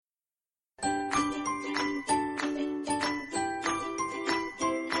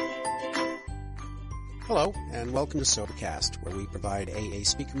Hello, and welcome to Sobercast, where we provide AA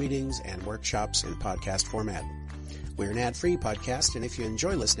speaker meetings and workshops in podcast format. We're an ad-free podcast, and if you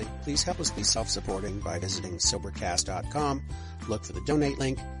enjoy listening, please help us be self-supporting by visiting Sobercast.com, look for the donate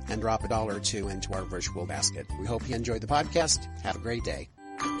link, and drop $1 or $2 into our virtual basket. We hope you enjoy the podcast. Have a great day.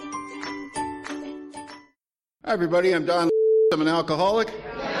 Hi, everybody. I'm Don. I'm an alcoholic.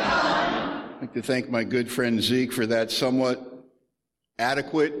 I'd like to thank my good friend Zeke for that somewhat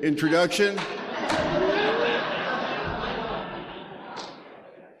adequate introduction.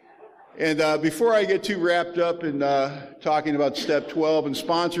 And before I get too wrapped up in talking about Step 12 and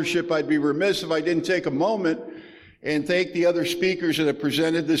sponsorship, I'd be remiss if I didn't take a moment and thank the other speakers that have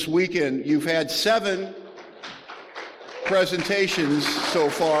presented this weekend. You've had 7 presentations so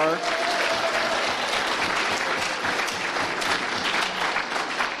far.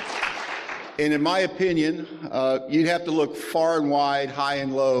 And in my opinion, you'd have to look far and wide, high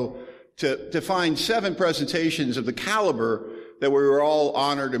and low, to find 7 presentations of the caliber that we were all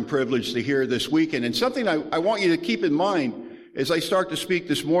honored and privileged to hear this weekend. And something I want you to keep in mind as I start to speak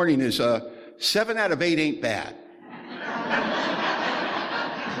this morning is 7 out of 8 ain't bad.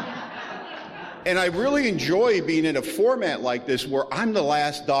 And I really enjoy being in a format like this where I'm the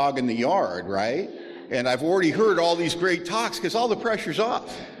last dog in the yard, right? And I've already heard all these great talks because all the pressure's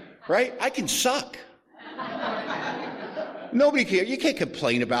off, right? I can suck. Nobody cares. You can't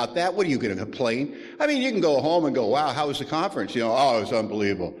complain about that. What are you going to complain? I mean, you can go home and go, wow, how was the conference? You know, oh, it was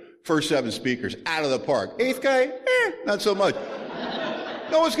unbelievable. First 7 speakers, out of the park. 8th guy, not so much.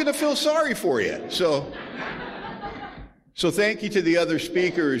 No one's going to feel sorry for you. So thank you to the other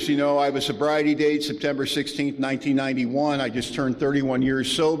speakers. You know, I have a sobriety date, September 16th, 1991. I just turned 31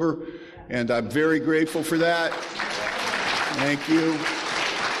 years sober, and I'm very grateful for that. Thank you.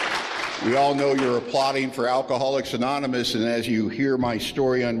 We all know you're applauding for Alcoholics Anonymous, and as you hear my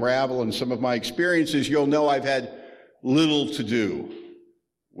story unravel and some of my experiences, you'll know I've had little to do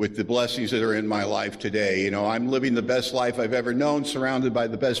with the blessings that are in my life today. You know, I'm living the best life I've ever known, surrounded by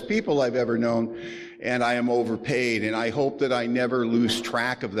the best people I've ever known, and I am overpaid, and I hope that I never lose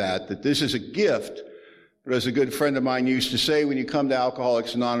track of that this is a gift. But as a good friend of mine used to say, when you come to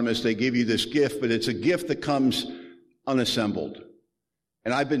Alcoholics Anonymous, they give you this gift, but it's a gift that comes unassembled.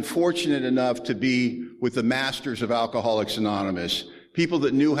 And I've been fortunate enough to be with the masters of Alcoholics Anonymous, people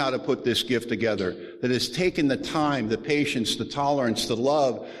that knew how to put this gift together, that has taken the time, the patience, the tolerance, the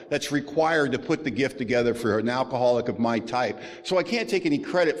love that's required to put the gift together for an alcoholic of my type. So I can't take any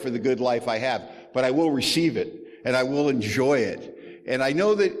credit for the good life I have, but I will receive it, and I will enjoy it. And I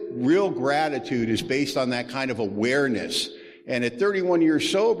know that real gratitude is based on that kind of awareness. And at 31 years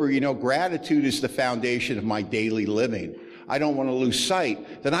sober, you know, gratitude is the foundation of my daily living. I don't want to lose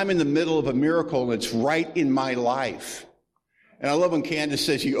sight that I'm in the middle of a miracle and it's right in my life. And I love when Candace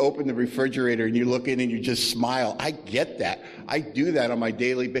says you open the refrigerator and you look in and you just smile. I get that. I do that on my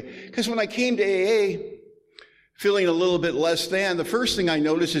daily basis. Because when I came to AA, feeling a little bit less than, the first thing I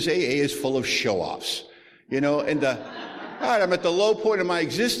noticed is AA is full of show-offs. You know, and I'm at the low point of my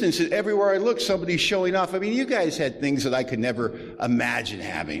existence, and everywhere I look, somebody's showing off. I mean, you guys had things that I could never imagine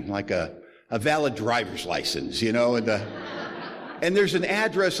having, like a valid driver's license, you know, and there's an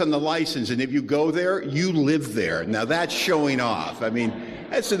address on the license, and if you go there, you live there. Now that's showing off. I mean,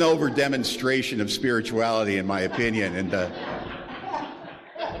 that's an over-demonstration of spirituality, in my opinion. And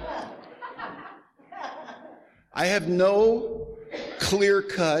I have no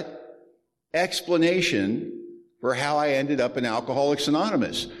clear-cut explanation for how I ended up in Alcoholics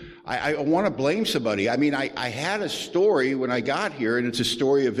Anonymous. I want to blame somebody. I mean, I had a story when I got here, and it's a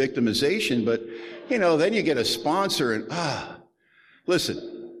story of victimization, but, you know, then you get a sponsor, and,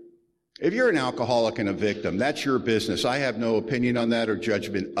 listen, if you're an alcoholic and a victim, that's your business. I have no opinion on that or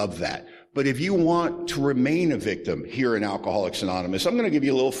judgment of that. But if you want to remain a victim here in Alcoholics Anonymous, I'm going to give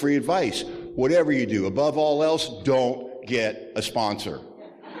you a little free advice. Whatever you do, above all else, don't get a sponsor.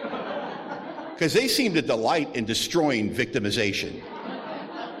 Because they seem to delight in destroying victimization.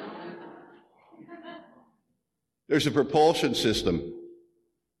 There's a propulsion system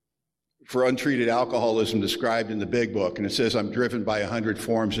for untreated alcoholism described in the Big Book, and it says, I'm driven by 100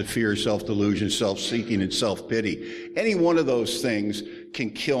 forms of fear, self-delusion, self-seeking, and self-pity. Any one of those things can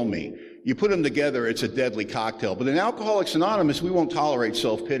kill me. You put them together, it's a deadly cocktail. But in Alcoholics Anonymous, we won't tolerate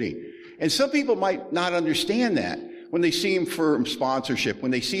self-pity. And some people might not understand that when they see him for sponsorship, when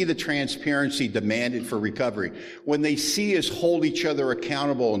they see the transparency demanded for recovery, when they see us hold each other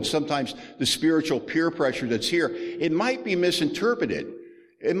accountable, and sometimes the spiritual peer pressure that's here, it might be misinterpreted.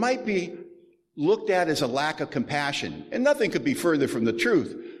 It might be looked at as a lack of compassion. And nothing could be further from the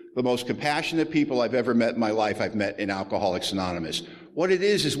truth. the most compassionate people I've ever met in my life, I've met in Alcoholics Anonymous. What it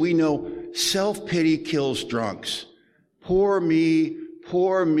is we know self-pity kills drunks. Pour me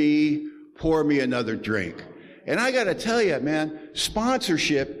another drink. And I got to tell you, man,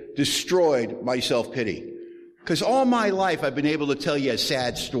 sponsorship destroyed my self-pity. Because all my life I've been able to tell you a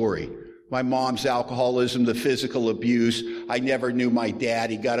sad story. My mom's alcoholism, the physical abuse. I never knew my dad.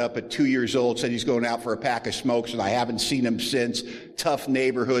 He got up at 2 years old, said he's going out for a pack of smokes, and I haven't seen him since. Tough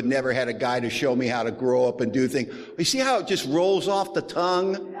neighborhood, never had a guy to show me how to grow up and do things. You see how it just rolls off the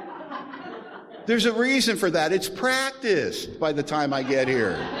tongue? There's a reason for that. It's practiced by the time I get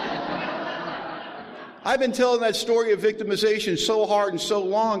here. I've been telling that story of victimization so hard and so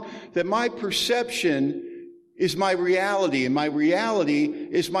long that my perception is my reality, and my reality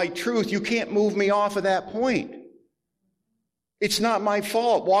is my truth. You can't move me off of that point. It's not my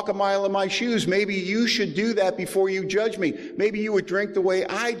fault. Walk a mile in my shoes. Maybe you should do that before you judge me. Maybe you would drink the way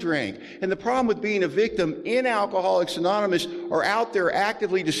I drank. And the problem with being a victim in Alcoholics Anonymous or out there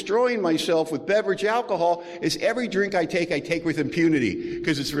actively destroying myself with beverage alcohol is every drink I take with impunity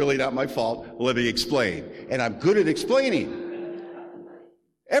because it's really not my fault. Let me explain. And I'm good at explaining.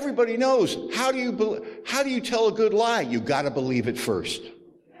 Everybody knows. How do you tell a good lie? You got to believe it first.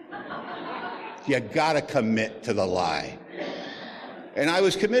 You got to commit to the lie. And I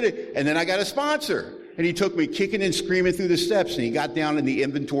was committed. And then I got a sponsor. And he took me kicking and screaming through the steps. And he got down in the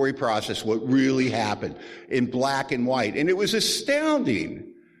inventory process, what really happened, in black and white. And it was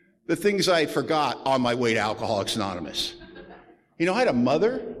astounding, the things I forgot on my way to Alcoholics Anonymous. You know, I had a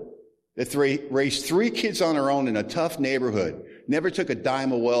mother that raised 3 kids on her own in a tough neighborhood. Never took a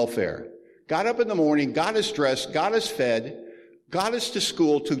dime of welfare. Got up in the morning, got us dressed, got us fed, got us to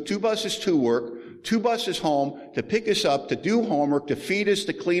school, took 2 buses to work, 2 buses home, to pick us up, to do homework, to feed us,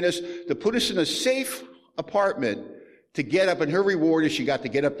 to clean us, to put us in a safe apartment, to get up. And her reward is she got to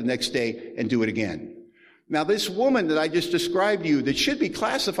get up the next day and do it again. Now, this woman that I just described to you that should be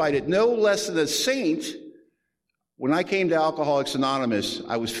classified at no less than a saint, when I came to Alcoholics Anonymous,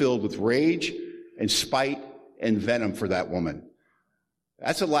 I was filled with rage and spite and venom for that woman.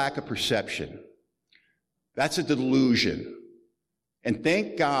 That's a lack of perception. That's a delusion. And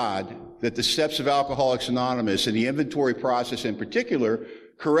thank God that the steps of Alcoholics Anonymous and the inventory process in particular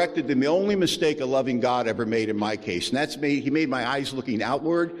corrected the only mistake a loving God ever made in my case. And that's he made my eyes looking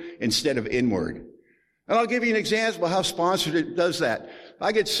outward instead of inward. And I'll give you an example of how sponsored does that.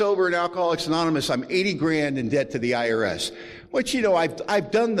 I get sober in Alcoholics Anonymous. I'm 80 grand in debt to the IRS. Which, you know,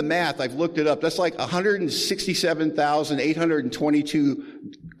 I've done the math. I've looked it up. That's like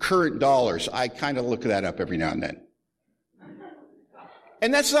 $167,822 current dollars. I kind of look that up every now and then.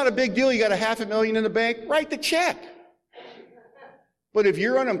 And that's not a big deal. You got $500,000 in the bank, write the check. But if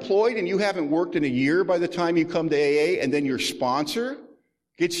you're unemployed and you haven't worked in a year by the time you come to AA, and then your sponsor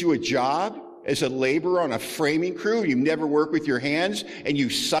gets you a job as a laborer on a framing crew, you've never worked with your hands, and you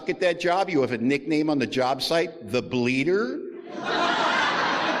suck at that job, you have a nickname on the job site, the Bleeder.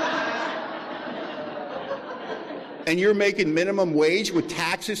 And you're making minimum wage with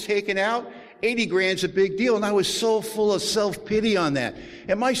taxes taken out, 80 grand's a big deal. And I was so full of self-pity on that.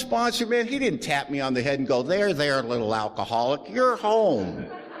 And my sponsor, man, he didn't tap me on the head and go, there, little alcoholic, you're home.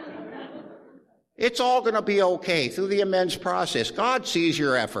 It's all going to be okay through the amends process. God sees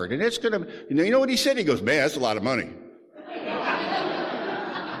your effort, and it's going to, you know what he said? He goes, man, that's a lot of money.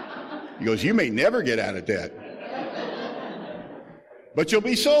 He goes, you may never get out of debt. But you'll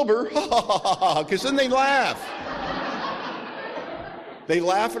be sober, because then they laugh. They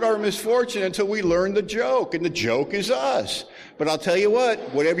laugh at our misfortune until we learn the joke, and the joke is us. But I'll tell you what,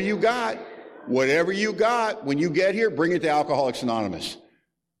 whatever you got, when you get here, bring it to Alcoholics Anonymous.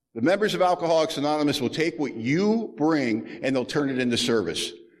 The members of Alcoholics Anonymous will take what you bring, and they'll turn it into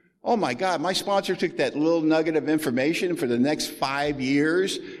service. Oh my God, my sponsor took that little nugget of information for the next 5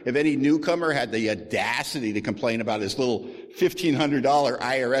 years. If any newcomer had the audacity to complain about his little $1,500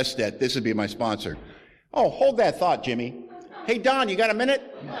 IRS debt, this would be my sponsor. Oh, hold that thought, Jimmy. Hey, Don, you got a minute?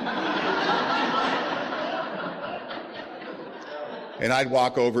 And I'd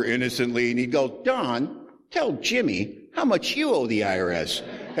walk over innocently, and he'd go, Don, tell Jimmy how much you owe the IRS.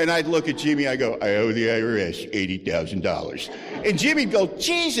 And I'd look at Jimmy, I go, I owe the IRS $80,000. And Jimmy'd go,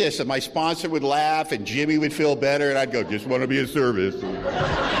 Jesus! And my sponsor would laugh, and Jimmy would feel better, and I'd go, just want to be of service.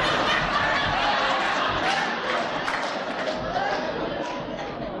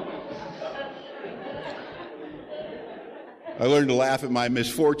 I learned to laugh at my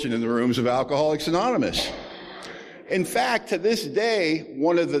misfortune in the rooms of Alcoholics Anonymous. In fact, to this day,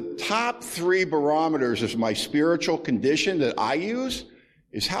 one of the top 3 barometers of my spiritual condition that I use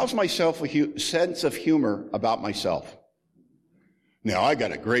is how's my sense of humor about myself. Now, I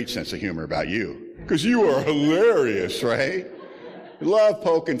got a great sense of humor about you, because you are hilarious, right? Love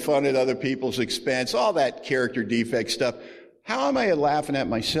poking fun at other people's expense, all that character defect stuff. How am I laughing at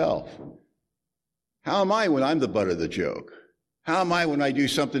myself? How am I when I'm the butt of the joke? How am I when I do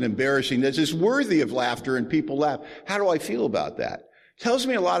something embarrassing that is worthy of laughter and people laugh? How do I feel about that? Tells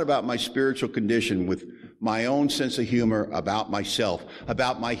me a lot about my spiritual condition with my own sense of humor about myself,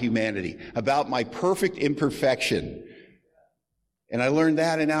 about my humanity, about my perfect imperfection. And I learned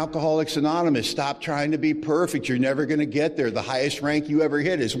that in Alcoholics Anonymous. Stop trying to be perfect. You're never going to get there. The highest rank you ever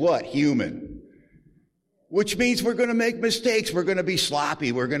hit is what? Human. Which means we're going to make mistakes. We're going to be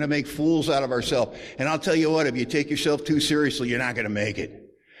sloppy. We're going to make fools out of ourselves. And I'll tell you what, if you take yourself too seriously, you're not going to make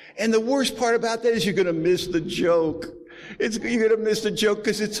it. And the worst part about that is you're going to miss the joke. You're going to miss the joke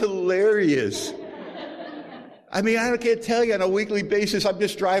because it's hilarious. I mean, I can't tell you on a weekly basis, I'm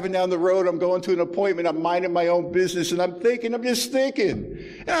just driving down the road, I'm going to an appointment, I'm minding my own business, and I'm just thinking.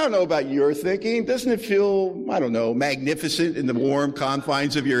 And I don't know about your thinking. Doesn't it feel, I don't know, magnificent in the warm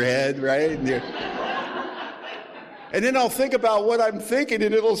confines of your head, right? And then I'll think about what I'm thinking,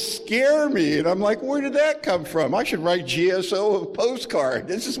 and it'll scare me. And I'm like, where did that come from? I should write GSO a postcard.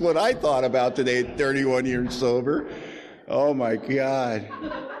 This is what I thought about today at 31 years sober. Oh, my God.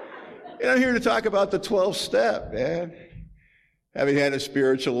 And I'm here to talk about the 12th step, man. Having had a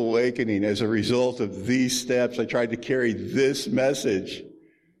spiritual awakening as a result of these steps, I tried to carry this message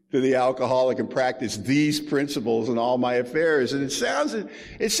to the alcoholic and practice these principles in all my affairs. And it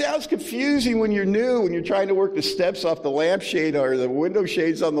sounds confusing when you're new, when you're trying to work the steps off the lampshade or the window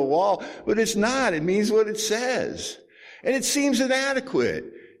shades on the wall, but it's not. It means what it says. And it seems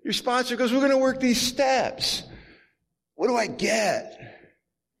inadequate. Your sponsor goes, we're going to work these steps. What do I get?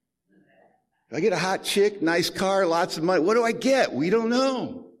 Do I get a hot chick, nice car, lots of money? What do I get? We don't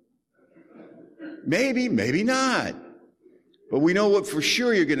know. Maybe, maybe not. But we know what for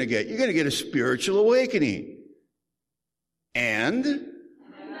sure you're going to get. You're going to get a spiritual awakening. And?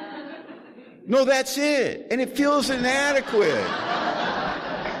 No, that's it. And it feels inadequate.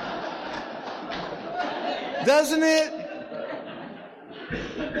 Doesn't it?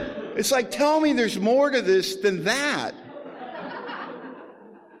 It's like, tell me there's more to this than that.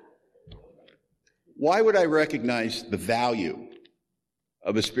 Why would I recognize the value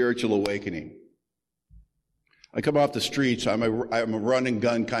of a spiritual awakening? I come off the streets, I'm a run and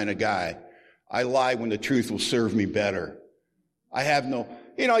gun kind of guy. I lie when the truth will serve me better. I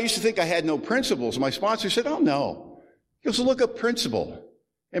used to think I had no principles. My sponsor said, oh no. He goes, look up principle.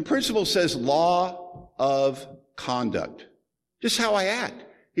 And principle says law of conduct. Just how I act.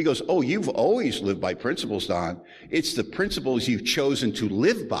 He goes, oh, you've always lived by principles, Don. It's the principles you've chosen to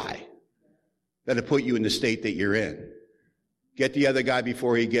live by that have put you in the state that you're in. Get the other guy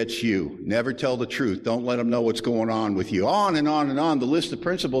before he gets you. Never tell the truth. Don't let him know what's going on with you. On and on and on. The list of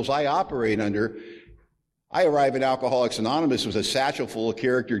principles I operate under. I arrive at Alcoholics Anonymous with a satchel full of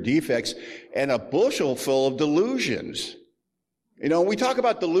character defects and a bushel full of delusions. You know, we talk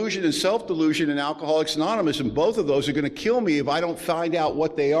about delusion and self-delusion in Alcoholics Anonymous, and both of those are going to kill me if I don't find out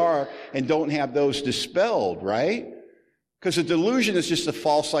what they are and don't have those dispelled, right? Because a delusion is just a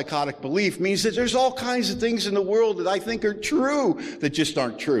false psychotic belief, means that there's all kinds of things in the world that I think are true that just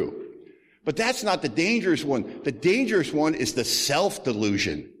aren't true. But that's not the dangerous one. The dangerous one is the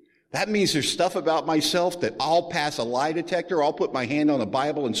self-delusion. That means there's stuff about myself that I'll pass a lie detector, I'll put my hand on the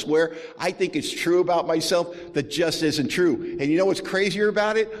Bible and swear I think it's true about myself that just isn't true. And you know what's crazier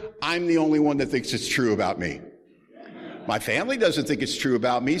about it? I'm the only one that thinks it's true about me. My family doesn't think it's true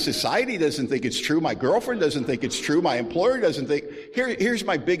about me. Society doesn't think it's true. My girlfriend doesn't think it's true. My employer doesn't think. Here's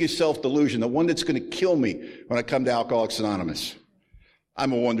my biggest self-delusion, the one that's going to kill me when I come to Alcoholics Anonymous.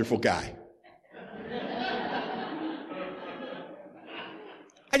 I'm a wonderful guy.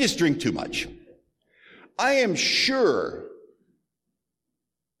 I just drink too much. I am sure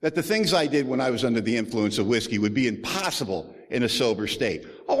that the things I did when I was under the influence of whiskey would be impossible in a sober state.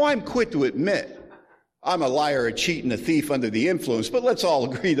 Oh, I'm quick to admit I'm a liar, a cheat, and a thief under the influence, but let's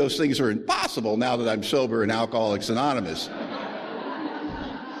all agree those things are impossible now that I'm sober in Alcoholics Anonymous.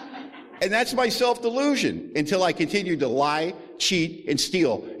 And that's my self-delusion until I continue to lie, cheat, and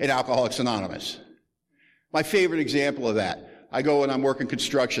steal in Alcoholics Anonymous. My favorite example of that, I go and I'm working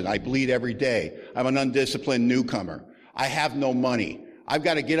construction. I bleed every day. I'm an undisciplined newcomer. I have no money. I've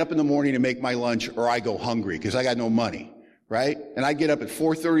got to get up in the morning to make my lunch or I go hungry because I got no money, right? And I get up at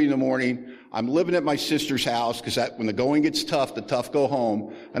 4:30 in the morning. I'm living at my sister's house because when the going gets tough, the tough go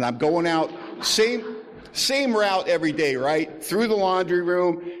home. And I'm going out, same route every day, right? Through the laundry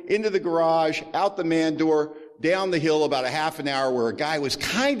room, into the garage, out the man door, down the hill about a half an hour where a guy was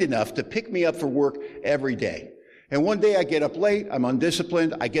kind enough to pick me up for work every day. And one day I get up late, I'm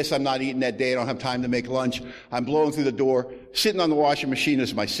undisciplined, I guess I'm not eating that day, I don't have time to make lunch, I'm blowing through the door, sitting on the washing machine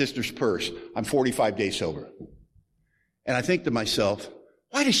is my sister's purse. I'm 45 days sober. And I think to myself,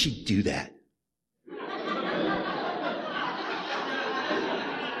 why does she do that?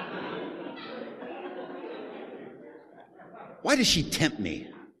 Why does she tempt me?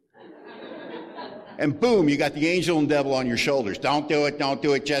 And boom, you got the angel and devil on your shoulders. Don't do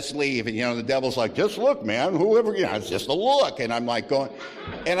it, just leave. And the devil's like, just look, man, whoever, it's just a look. And I'm like going,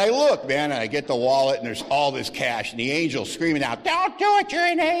 and I look, man, and I get the wallet and there's all this cash. And the angel's screaming out, don't do it, you're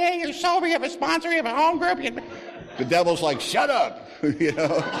in AA, you're sober, you have a sponsor, you have a home group. The devil's like, shut up,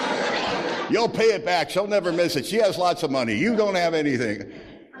 You'll pay it back, she'll never miss it. She has lots of money, you don't have anything.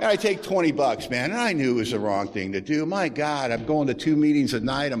 And I take $20, man, and I knew it was the wrong thing to do. My God, I'm going to 2 meetings a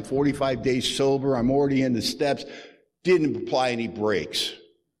night. I'm 45 days sober. I'm already in the steps. Didn't apply any brakes,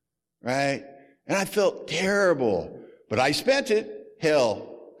 right? And I felt terrible. But I spent it.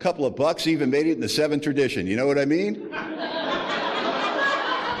 Hell, a couple of bucks, even made it in the 7th tradition. You know what I mean?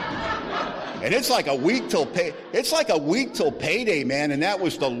 And it's like a week till payday, man. And that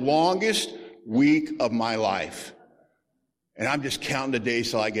was the longest week of my life. And I'm just counting the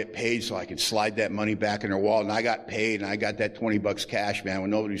days till I get paid so I can slide that money back in her wallet. And I got paid and I got that $20 cash, man. When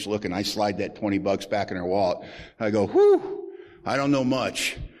nobody's looking, I slide that $20 back in her wallet. I go, whew, I don't know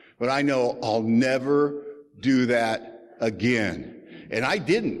much, but I know I'll never do that again. And I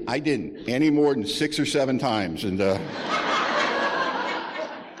didn't any more than 6 or 7 times. And,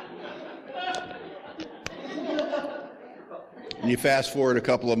 And you fast forward a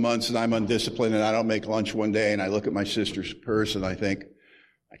couple of months and I'm undisciplined and I don't make lunch one day and I look at my sister's purse and I think,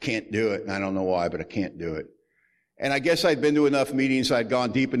 I can't do it. And I don't know why, but I can't do it. And I guess I'd been to enough meetings. I'd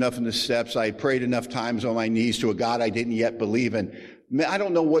gone deep enough in the steps. I had prayed enough times on my knees to a God I didn't yet believe in. I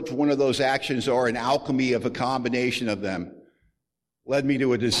don't know what one of those actions or an alchemy of a combination of them led me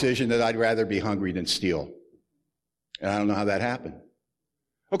to a decision that I'd rather be hungry than steal. And I don't know how that happened.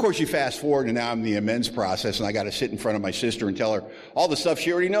 Of course, you fast forward, and now I'm in the amends process, and I got to sit in front of my sister and tell her all the stuff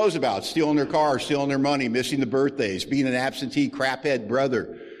she already knows about: stealing her car, stealing her money, missing the birthdays, being an absentee craphead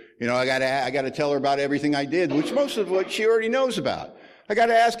brother. I got to tell her about everything I did, which most of what she already knows about. I got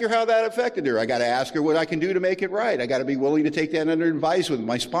to ask her how that affected her. I got to ask her what I can do to make it right. I got to be willing to take that under advice with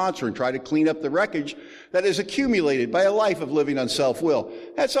my sponsor and try to clean up the wreckage that is accumulated by a life of living on self-will.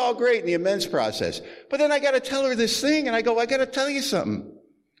 That's all great in the amends process. But then I got to tell her this thing, and I go, I got to tell you something.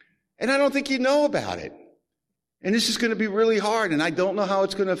 And I don't think you know about it. And this is going to be really hard, and I don't know how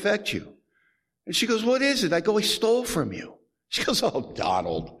it's going to affect you. And she goes, what is it? I go, he stole from you. She goes, oh,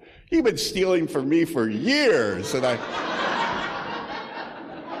 Donald, you've been stealing from me for years. And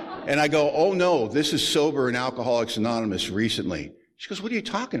I go, oh, no, this is Sober and Alcoholics Anonymous recently. She goes, what are you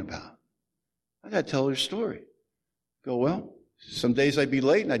talking about? I got to tell her a story. I go, well, some days I'd be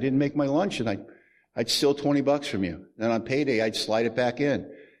late, and I didn't make my lunch, and I'd steal $20 from you. Then on payday, I'd slide it back in.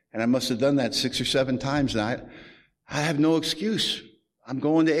 And I must have done that 6 or 7 times. And I have no excuse. I'm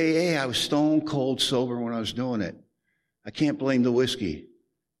going to AA. I was stone cold sober when I was doing it. I can't blame the whiskey.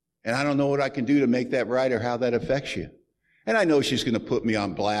 And I don't know what I can do to make that right or how that affects you. And I know she's going to put me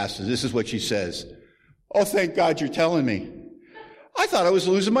on blast. And this is what she says. Oh, thank God you're telling me. I thought I was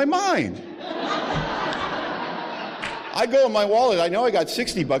losing my mind. I go in my wallet. I know I got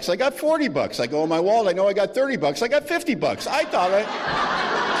 $60. I got $40. I go in my wallet. I know I got $30. I got $50. I thought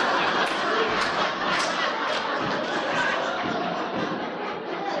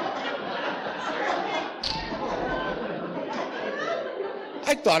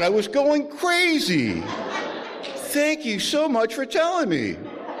I thought I was going crazy. Thank you so much for telling me.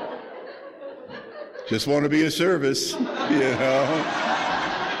 Just want to be of service,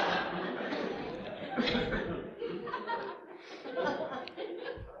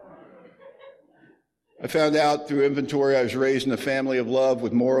 I found out through inventory I was raised in a family of love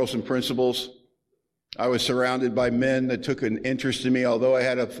with morals and principles. I was surrounded by men that took an interest in me. Although I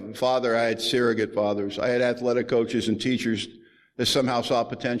had a father, I had surrogate fathers. I had athletic coaches and teachers that somehow saw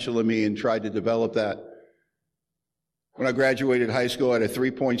potential in me and tried to develop that. When I graduated high school, I had a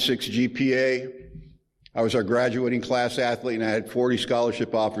 3.6 GPA. I was our graduating class athlete, and I had 40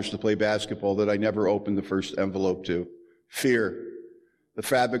 scholarship offers to play basketball that I never opened the first envelope to. Fear. The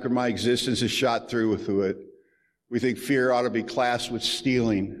fabric of my existence is shot through with it. We think fear ought to be classed with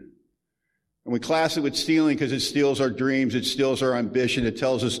stealing. And we class it with stealing because it steals our dreams, it steals our ambition, it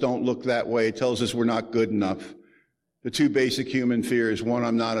tells us don't look that way, it tells us we're not good enough. The 2 basic human fears: 1,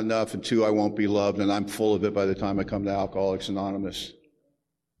 I'm not enough, and 2, I won't be loved, and I'm full of it by the time I come to Alcoholics Anonymous.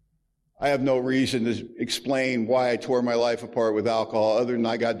 I have no reason to explain why I tore my life apart with alcohol other than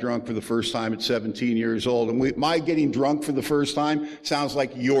I got drunk for the first time at 17 years old. And my getting drunk for the first time sounds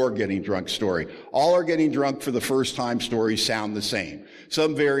like your getting drunk story. All our getting drunk for the first time stories sound the same.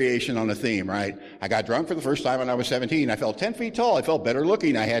 Some variation on a theme, right? I got drunk for the first time when I was 17. I felt 10 feet tall. I felt better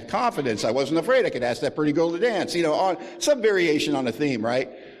looking. I had confidence. I wasn't afraid I could ask that pretty girl to dance. On some variation on a theme, right?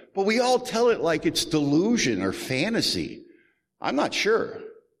 But we all tell it like it's delusion or fantasy. I'm not sure.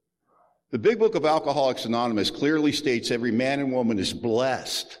 The Big Book of Alcoholics Anonymous clearly states every man and woman is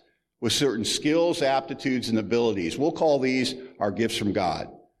blessed with certain skills, aptitudes, and abilities. We'll call these our gifts from God.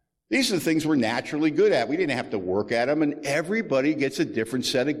 These are the things we're naturally good at. We didn't have to work at them, and everybody gets a different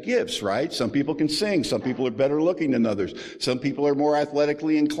set of gifts, right? Some people can sing. Some people are better looking than others. Some people are more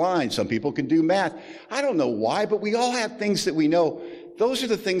athletically inclined. Some people can do math. I don't know why, but we all have things that we know. Those are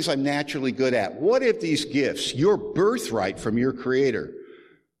the things I'm naturally good at. What if these gifts, your birthright from your Creator,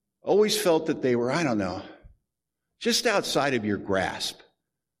 always felt that they were, just outside of your grasp,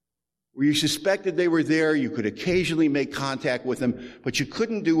 where you suspected they were there, you could occasionally make contact with them, but you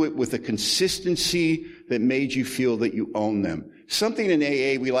couldn't do it with a consistency that made you feel that you own them. Something in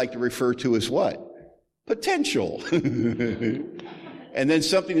AA we like to refer to as what? Potential. And then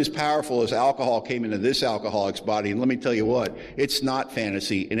something as powerful as alcohol came into this alcoholic's body, and let me tell you what, it's not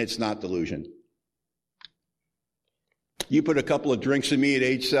fantasy and it's not delusion. You put a couple of drinks in me at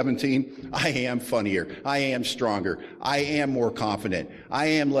age 17, I am funnier. I am stronger. I am more confident. I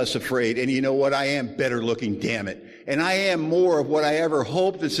am less afraid. And you know what? I am better looking, damn it. And I am more of what I ever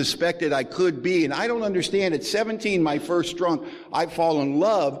hoped and suspected I could be. And I don't understand. At 17, my first drunk, I fall in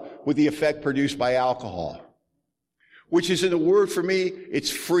love with the effect produced by alcohol, which is, in a word for me,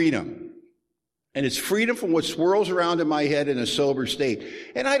 it's freedom. And it's freedom from what swirls around in my head in a sober state.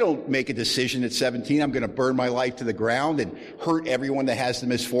 And I don't make a decision at 17, I'm going to burn my life to the ground and hurt everyone that has the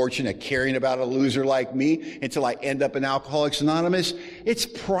misfortune of caring about a loser like me until I end up in Alcoholics Anonymous. It's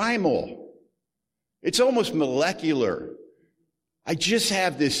primal. It's almost molecular. I just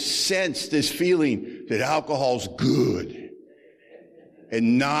have this sense, this feeling that alcohol's good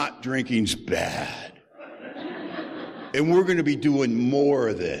and not drinking's bad. And we're going to be doing more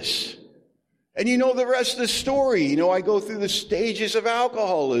of this. And you know the rest of the story. I go through the stages of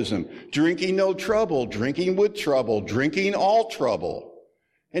alcoholism. Drinking no trouble, drinking with trouble, drinking all trouble.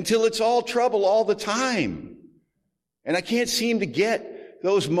 Until it's all trouble all the time. And I can't seem to get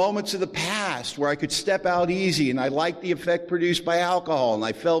those moments of the past where I could step out easy and I liked the effect produced by alcohol and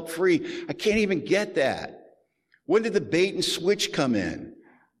I felt free. I can't even get that. When did the bait and switch come in?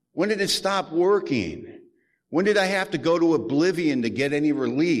 When did it stop working? When did I have to go to oblivion to get any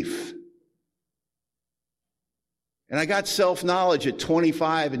relief? And I got self-knowledge at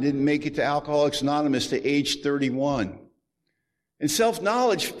 25 and didn't make it to Alcoholics Anonymous to age 31. And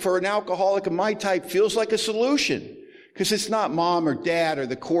self-knowledge for an alcoholic of my type feels like a solution, because it's not mom or dad or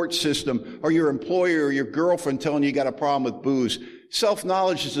the court system or your employer or your girlfriend telling you got a problem with booze.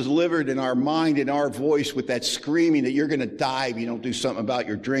 Self-knowledge is delivered in our mind, in our voice, with that screaming that you're going to die if you don't do something about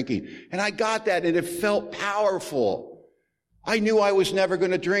your drinking. And I got that, and it felt powerful. I knew I was never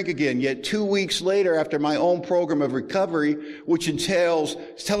going to drink again, yet 2 weeks later, after my own program of recovery, which entails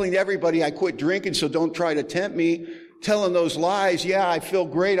telling everybody I quit drinking so don't try to tempt me, telling those lies, yeah, I feel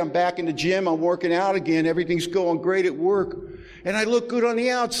great, I'm back in the gym, I'm working out again, everything's going great at work, and I look good on the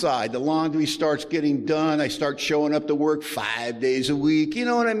outside. The laundry starts getting done, I start showing up to work 5 days a week, you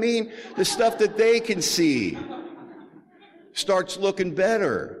know what I mean? The stuff that they can see starts looking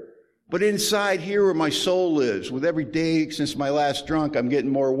better. But inside here where my soul lives, with every day since my last drunk, I'm getting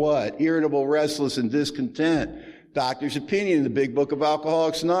more what? Irritable, restless, and discontent. Doctor's opinion in the Big Book of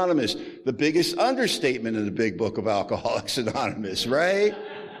Alcoholics Anonymous. The biggest understatement in the Big Book of Alcoholics Anonymous, right?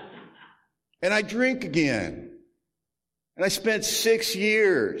 And I drink again. And I spent 6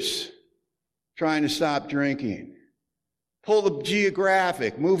 years trying to stop drinking. Pull the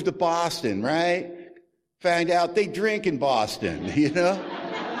geographic, move to Boston, right? Find out they drink in Boston,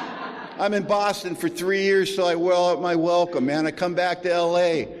 I'm in Boston for 3 years till I well out my welcome, man. I come back to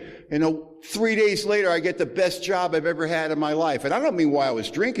L.A. 3 days later, I get the best job I've ever had in my life. And I don't mean while I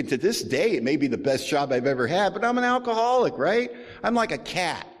was drinking. To this day, it may be the best job I've ever had, but I'm an alcoholic, right? I'm like a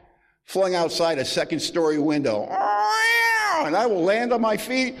cat flung outside a second-story window. And I will land on my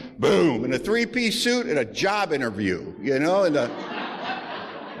feet, boom, in a three-piece suit at a job interview, and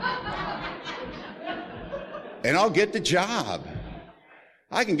I'll get the job.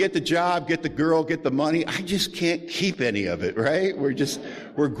 I can get the job, get the girl, get the money. I just can't keep any of it, right?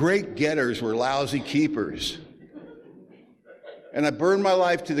 We're great getters. We're lousy keepers. And I burned my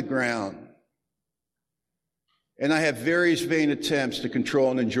life to the ground. And I have various vain attempts to control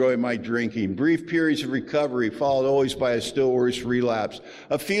and enjoy my drinking. Brief periods of recovery followed always by a still worse relapse.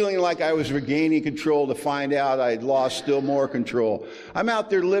 A feeling like I was regaining control to find out I had lost still more control. I'm out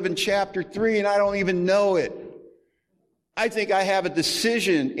there living chapter 3 and I don't even know it. I think I have a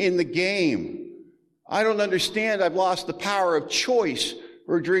decision in the game. I don't understand I've lost the power of choice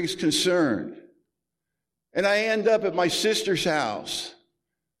where drink's concerned. And I end up at my sister's house.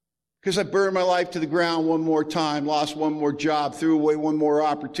 Because I burned my life to the ground one more time, lost one more job, threw away one more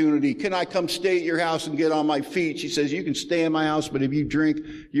opportunity. Can I come stay at your house and get on my feet? She says, you can stay in my house, but if you drink,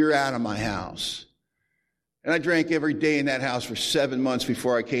 you're out of my house. And I drank every day in that house for 7 months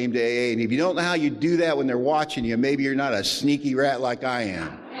before I came to AA. And if you don't know how you do that when they're watching you, maybe you're not a sneaky rat like I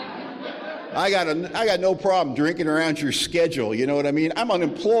am. I got no problem drinking around your schedule. You know what I mean? I'm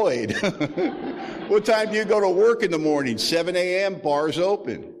unemployed. What time do you go to work in the morning? 7 a.m., bars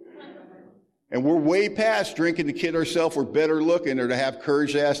open. And we're way past drinking to kid ourselves we're better looking or to have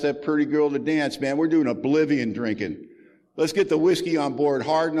courage to ask that pretty girl to dance, man. We're doing oblivion drinking. Let's get the whiskey on board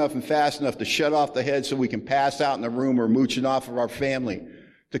hard enough and fast enough to shut off the head so we can pass out in the room or mooching off of our family.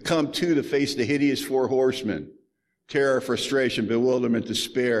 To come to face the hideous 4 horsemen. Terror, frustration, bewilderment,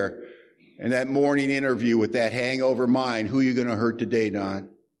 despair. And that morning interview with that hangover mind. Who are you going to hurt today, Don?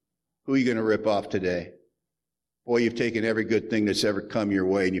 Who are you going to rip off today? Boy, you've taken every good thing that's ever come your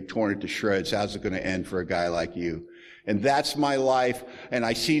way and you've torn it to shreds. How's it going to end for a guy like you? And that's my life, and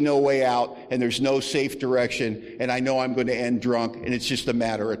I see no way out, and there's no safe direction, and I know I'm going to end drunk, and it's just a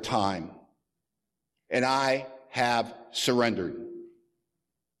matter of time. And I have surrendered.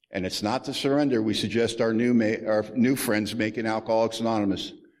 And it's not the surrender we suggest our new friends make in Alcoholics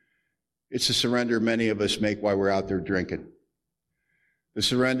Anonymous. It's the surrender many of us make while we're out there drinking. The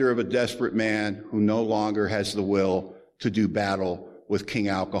surrender of a desperate man who no longer has the will to do battle with King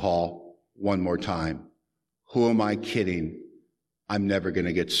Alcohol one more time. Who am I kidding? I'm never going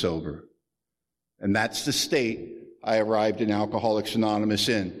to get sober. And that's the state I arrived in Alcoholics Anonymous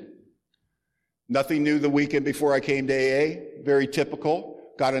in. Nothing new the weekend before I came to AA. Very typical.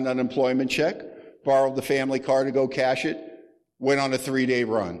 Got an unemployment check. Borrowed the family car to go cash it. Went on a 3-day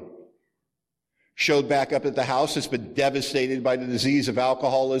run. Showed back up at the house. It's been devastated by the disease of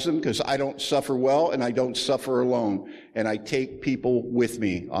alcoholism because I don't suffer well and I don't suffer alone. And I take people with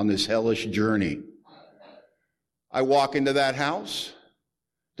me on this hellish journey. I walk into that house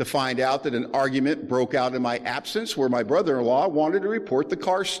to find out that an argument broke out in my absence where my brother-in-law wanted to report the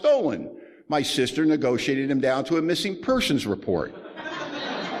car stolen. My sister negotiated him down to a missing persons report.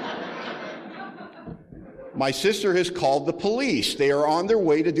 My sister has called the police. They are on their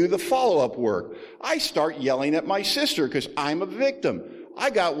way to do the follow-up work. I start yelling at my sister because I'm a victim. I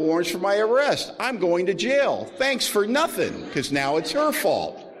got warrants for my arrest. I'm going to jail. Thanks for nothing, because now it's her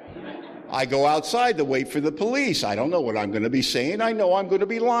fault. I go outside to wait for the police. I don't know what I'm going to be saying. I know I'm going to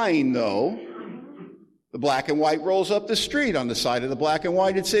be lying, though. The black and white rolls up the street. On the side of the black and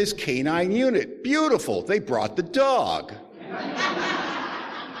white, it says Canine Unit. Beautiful. They brought the dog.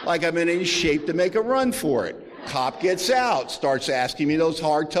 Like I'm in any shape to make a run for it. Cop gets out, starts asking me those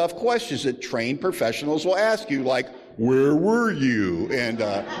hard, tough questions that trained professionals will ask you, like, where were you? And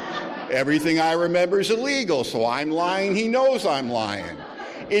everything I remember is illegal, so I'm lying. He knows I'm lying.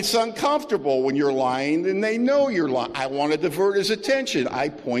 It's uncomfortable when you're lying and they know you're lying. I want to divert his attention. I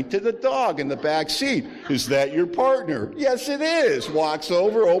point to the dog in the back seat. Is that your partner? Yes, it is. Walks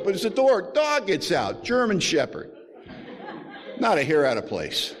over, opens the door. Dog gets out. German Shepherd. Not a hair out of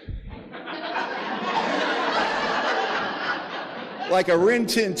place. Like a Rin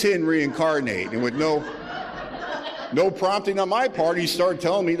Tin Tin reincarnate, and with no prompting on my part, he started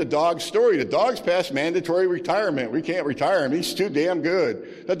telling me the dog's story. The dog's past mandatory retirement. We can't retire him. He's too damn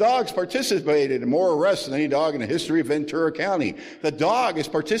good. The dog's participated in more arrests than any dog in the history of Ventura County. The dog has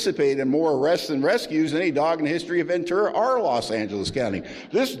participated in more arrests and rescues than any dog in the history of Ventura or Los Angeles County.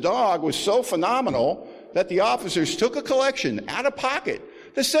 This dog was so phenomenal that the officers took a collection out of pocket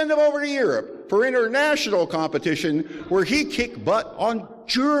to send him over to Europe for international competition where he kicked butt on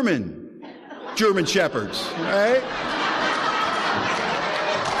German Shepherds, right?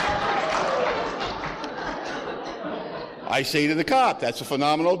 I say to the cop, that's a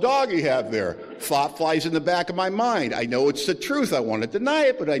phenomenal dog you have there. Thought flies in the back of my mind. I know it's the truth. I want to deny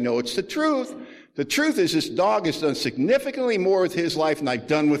it, but I know it's the truth. The truth is this dog has done significantly more with his life than I've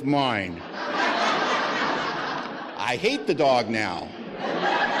done with mine. I hate the dog now.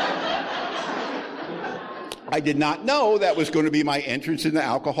 I did not know that was going to be my entrance into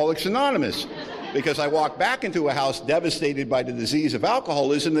Alcoholics Anonymous, because I walked back into a house devastated by the disease of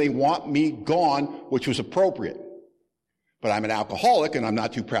alcoholism. They want me gone, which was appropriate. But I'm an alcoholic and I'm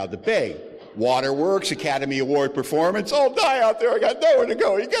not too proud to beg. Waterworks, Academy Award performance. I'll die out there. I got nowhere to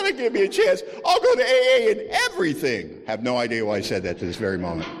go. You got to give me a chance. I'll go to AA and everything. Have no idea why I said that to this very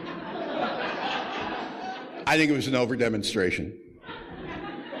moment. I think it was an over-demonstration.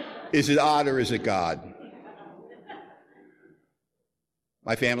 Is it odd or is it God?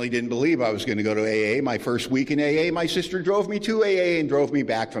 My family didn't believe I was going to go to AA. My first week in AA, my sister drove me to AA and drove me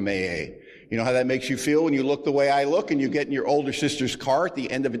back from AA. You know how that makes you feel when you look the way I look and you get in your older sister's car at the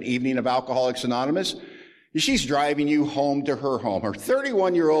end of an evening of Alcoholics Anonymous? She's driving you home to her home, her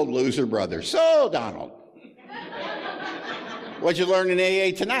 31-year-old loser brother. So, Donald, what'd you learn in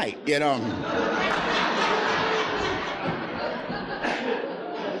AA tonight? You know.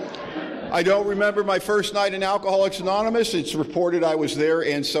 I don't remember my first night in Alcoholics Anonymous. It's reported I was there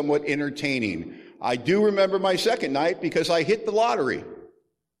and somewhat entertaining. I do remember my second night because I hit the lottery.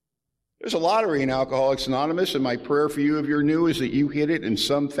 There's a lottery in Alcoholics Anonymous, and my prayer for you, if you're new, is that you hit it in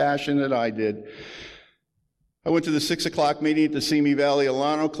some fashion that I did. I went to the 6 o'clock meeting at the Simi Valley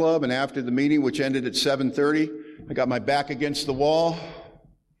Alano Club, and after the meeting, which ended at 7:30, I got my back against the wall,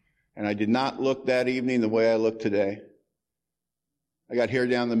 and I did not look that evening the way I look today. I got hair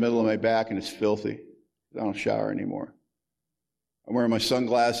down the middle of my back, and it's filthy. I don't shower anymore. I'm wearing my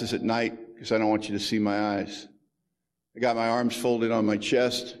sunglasses at night because I don't want you to see my eyes. I got my arms folded on my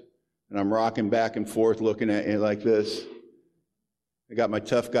chest, and I'm rocking back and forth looking at you like this. I got my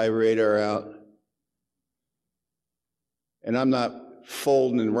tough guy radar out. And I'm not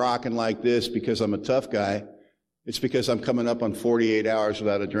folding and rocking like this because I'm a tough guy. It's because I'm coming up on 48 hours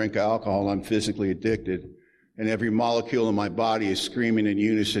without a drink of alcohol. I'm physically addicted. And every molecule in my body is screaming in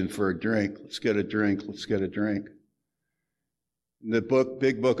unison for a drink. Let's get a drink. Let's get a drink. The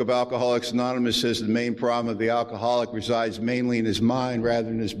big book of Alcoholics Anonymous says the main problem of the alcoholic resides mainly in his mind rather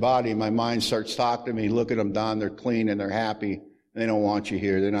than his body. My mind starts talking to me. Look at them, Don. They're clean and they're happy. They don't want you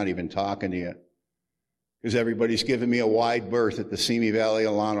here. They're not even talking to you. Because everybody's giving me a wide berth at the Simi Valley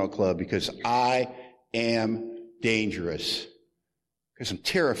Alano Club because I am dangerous. Because I'm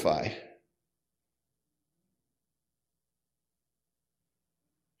terrified.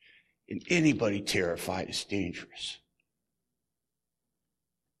 And anybody terrified is dangerous.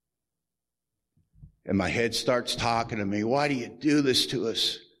 And my head starts talking to me. Why do you do this to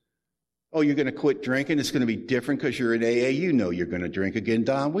us? Oh, you're going to quit drinking? It's going to be different because you're in AA. You know you're going to drink again,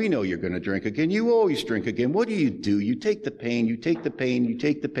 Don. We know you're going to drink again. You always drink again. What do? You take the pain, you take the pain, you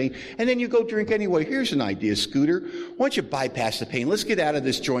take the pain, and then you go drink anyway. Here's an idea, Scooter. Why don't you bypass the pain? Let's get out of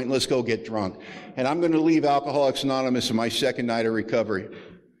this joint. Let's go get drunk. And I'm going to leave Alcoholics Anonymous on my second night of recovery.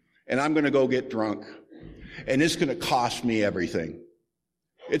 And I'm going to go get drunk. And it's going to cost me everything.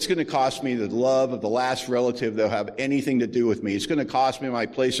 It's going to cost me the love of the last relative that'll have anything to do with me. It's going to cost me my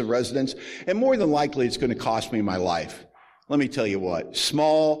place of residence. And more than likely, it's going to cost me my life. Let me tell you what.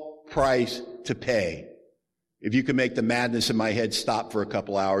 Small price to pay if you can make the madness in my head stop for a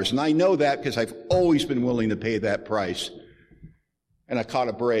couple hours. And I know that because I've always been willing to pay that price. And I caught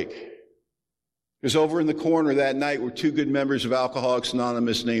a break. Because over in the corner that night were two good members of Alcoholics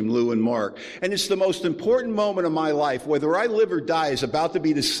Anonymous named Lou and Mark. And it's the most important moment of my life. Whether I live or die is about to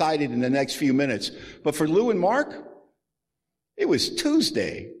be decided in the next few minutes. But for Lou and Mark, it was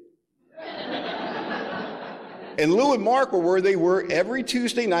Tuesday. And Lou and Mark were where they were every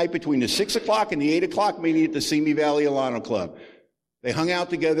Tuesday night between the 6 o'clock and the 8 o'clock meeting at the Simi Valley Alano Club. They hung out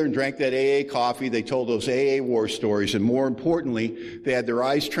together and drank that AA coffee. They told those AA war stories. And more importantly, they had their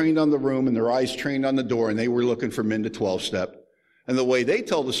eyes trained on the room and their eyes trained on the door, and they were looking for men to 12-step. And the way they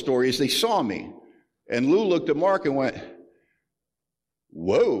tell the story is they saw me. And Lou looked at Mark and went,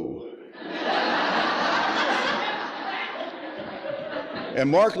 whoa. And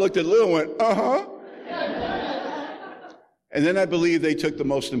Mark looked at Lou and went, uh-huh. And then I believe they took the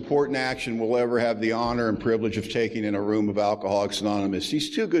most important action we'll ever have the honor and privilege of taking in a room of Alcoholics Anonymous.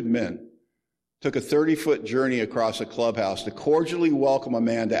 These two good men took a 30-foot journey across a clubhouse to cordially welcome a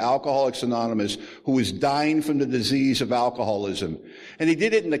man to Alcoholics Anonymous who was dying from the disease of alcoholism. And he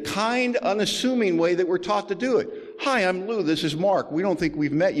did it in the kind, unassuming way that we're taught to do it. Hi, I'm Lou. This is Mark. We don't think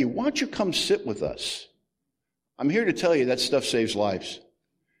we've met you. Why don't you come sit with us? I'm here to tell you that stuff saves lives.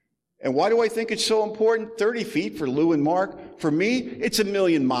 And why do I think it's so important? 30 feet for Lou and Mark. For me, it's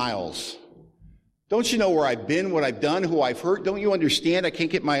 1,000,000 miles. Don't you know where I've been, what I've done, who I've hurt? Don't you understand I can't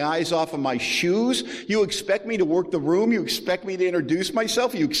get my eyes off of my shoes? You expect me to work the room? You expect me to introduce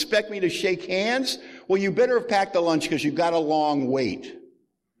myself? You expect me to shake hands? Well, you better have packed a lunch because you've got a long wait.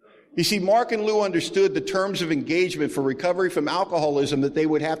 You see, Mark and Lou understood the terms of engagement for recovery from alcoholism, that they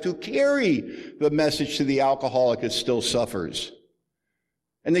would have to carry the message to the alcoholic that still suffers.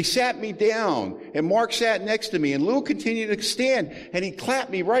 And they sat me down, and Mark sat next to me, and Lou continued to stand, and he clapped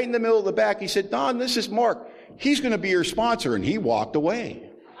me right in the middle of the back. He said, Don, this is Mark. He's going to be your sponsor. And he walked away.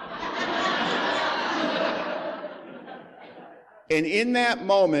 And in that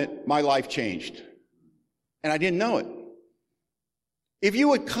moment, my life changed. And I didn't know it. If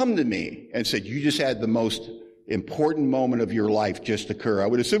you had come to me and said, you just had the most important moment of your life just occur, I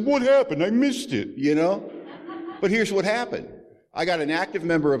would have said, what happened? I missed it, you know? But here's what happened. I got an active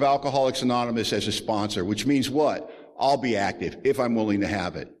member of Alcoholics Anonymous as a sponsor, which means what? I'll be active if I'm willing to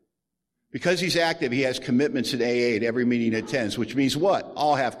have it. Because he's active, he has commitments at AA at every meeting he attends, which means what?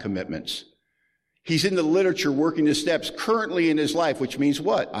 I'll have commitments. He's in the literature working the steps currently in his life, which means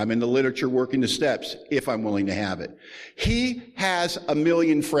what? I'm in the literature working the steps if I'm willing to have it. He has 1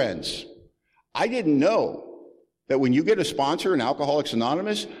 million friends. I didn't know that when you get a sponsor in Alcoholics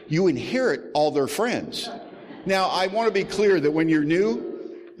Anonymous, you inherit all their friends. Now, I want to be clear that when you're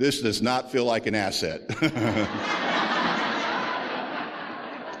new, this does not feel like an asset.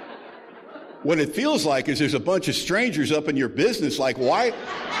 What it feels like is there's a bunch of strangers up in your business like, why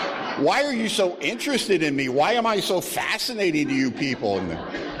are you so interested in me? Why am I so fascinating to you people?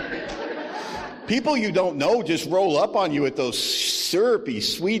 And people you don't know just roll up on you with those syrupy,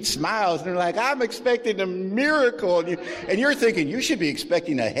 sweet smiles. And they're like, I'm expecting a miracle. And you're thinking, you should be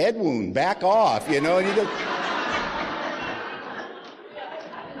expecting a head wound. Back off, you know. And you go,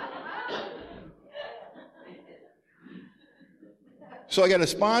 so I got a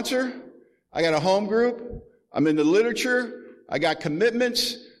sponsor. I got a home group. I'm in the literature. I got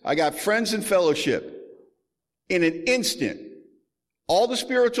commitments. I got friends and fellowship. In an instant, all the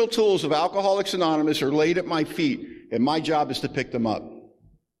spiritual tools of Alcoholics Anonymous are laid at my feet, and my job is to pick them up.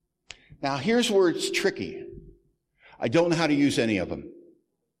 Now, here's where it's tricky. I don't know how to use any of them.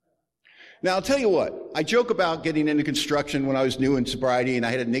 Now, I'll tell you what. I joke about getting into construction when I was new in sobriety, and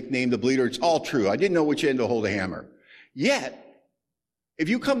I had a nickname, the Bleeder. It's all true. I didn't know which end to hold a hammer. Yet, if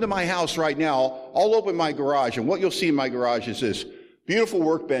you come to my house right now, I'll open my garage, and what you'll see in my garage is this. Beautiful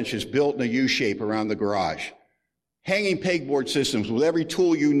workbenches built in a U shape around the garage. Hanging pegboard systems with every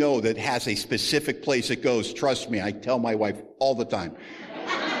tool you know that has a specific place it goes. Trust me, I tell my wife all the time.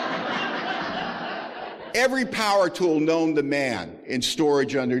 Every power tool known to man in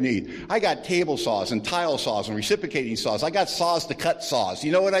storage underneath. I got table saws and tile saws and reciprocating saws. I got saws to cut saws.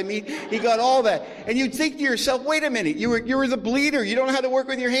 You know what I mean? He got all that. And you'd think to yourself, wait a minute, you were the bleeder. You don't know how to work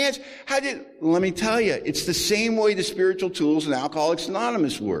with your hands. Let me tell you, it's the same way the spiritual tools in Alcoholics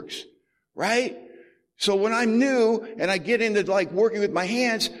Anonymous works. Right? So when I'm new and I get into like working with my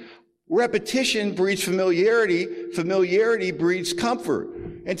hands, repetition breeds familiarity. Familiarity breeds comfort.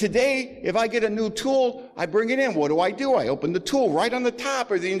 And today, if I get a new tool, I bring it in. What do? I open the tool. Right on the top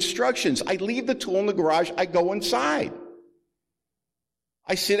are the instructions. I leave the tool in the garage. I go inside.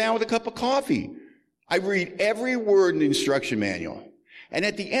 I sit down with a cup of coffee. I read every word in the instruction manual. And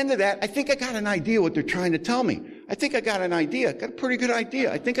at the end of that, I think I got an idea what they're trying to tell me. I think I got an idea. I got a pretty good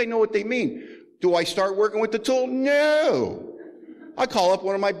idea. I think I know what they mean. Do I start working with the tool? No. I call up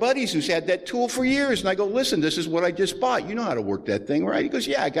one of my buddies who's had that tool for years, and I go, listen, this is what I just bought. You know how to work that thing, right? He goes,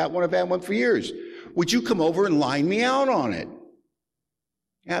 yeah, I got one. I've had one for years. Would you come over and line me out on it?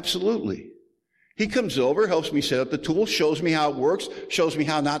 Absolutely. He comes over, helps me set up the tool, shows me how it works, shows me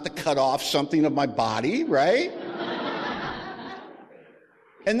how not to cut off something of my body, right?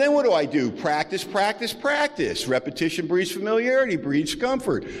 And then what do? Practice, practice, practice. Repetition breeds familiarity, breeds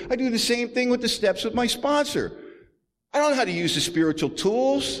comfort. I do the same thing with the steps with my sponsor. I don't know how to use the spiritual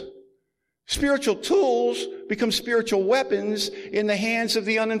tools. Spiritual tools become spiritual weapons in the hands of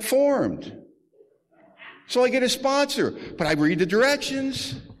the uninformed. So I get a sponsor, but I read the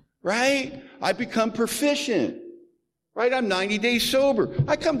directions, right? I become proficient, right? I'm 90 days sober.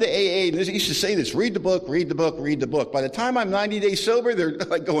 I come to AA, and they used to say this, read the book, read the book, read the book. By the time I'm 90 days sober, they're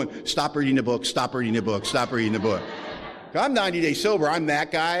like going, stop reading the book, stop reading the book, stop reading the book. I'm 90 days sober. I'm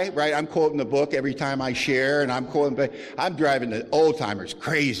that guy, right? I'm quoting the book every time I share, and I'm driving the old timers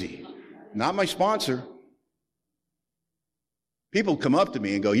crazy. Not my sponsor. People come up to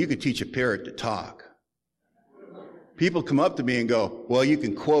me and go, you could teach a parrot to talk. People come up to me and go, well, you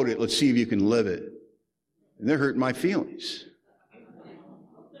can quote it. Let's see if you can live it. And they're hurting my feelings.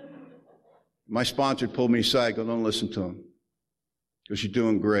 My sponsor pulled me aside, go, don't listen to him. Because you're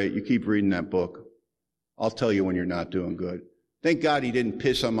doing great. You keep reading that book. I'll tell you when you're not doing good. Thank God he didn't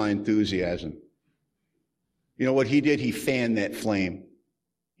piss on my enthusiasm. You know what he did? He fanned that flame.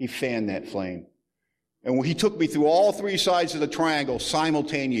 He fanned that flame. And he took me through all three sides of the triangle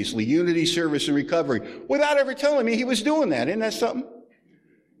simultaneously, unity, service, and recovery, without ever telling me he was doing that. Isn't that something?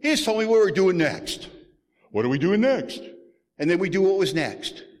 He just told me what we were doing next. What are we doing next? And then we do what was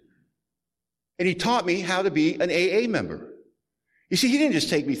next. And he taught me how to be an AA member. You see, he didn't just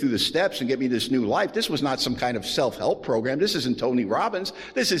take me through the steps and get me this new life. This was not some kind of self-help program. This isn't Tony Robbins.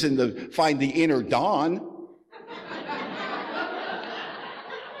 This isn't the Find the Inner Dawn.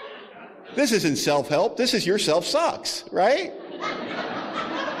 This isn't self-help. This is your self sucks, right?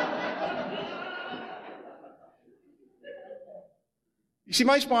 You see,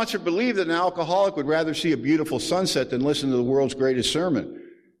 my sponsor believed that an alcoholic would rather see a beautiful sunset than listen to the world's greatest sermon.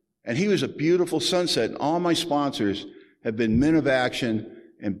 And he was a beautiful sunset. And all my sponsors have been men of action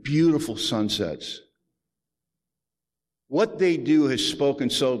and beautiful sunsets. What they do has spoken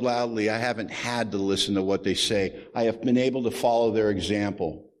so loudly, I haven't had to listen to what they say. I have been able to follow their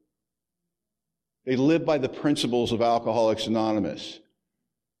example. They live by the principles of Alcoholics Anonymous.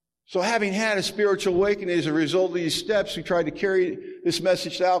 So having had a spiritual awakening as a result of these steps, we tried to carry this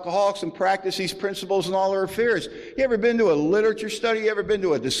message to alcoholics and practice these principles in all our affairs. You ever been to a literature study? You ever been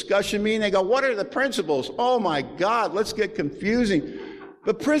to a discussion meeting? They go, what are the principles? Oh my God, let's get confusing.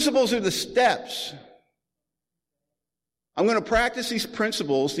 The principles are the steps. I'm going to practice these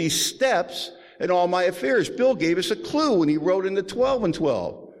principles, these steps, in all my affairs. Bill gave us a clue when he wrote in the 12 and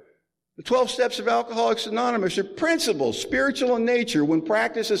 12. The 12 steps of Alcoholics Anonymous are principles, spiritual in nature, when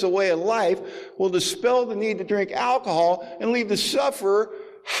practiced as a way of life, will dispel the need to drink alcohol and leave the sufferer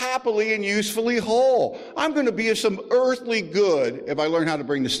happily and usefully whole. I'm going to be of some earthly good if I learn how to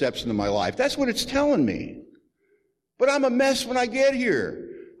bring the steps into my life. That's what it's telling me. But I'm a mess when I get here.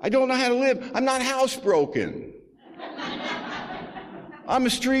 I don't know how to live. I'm not housebroken. I'm a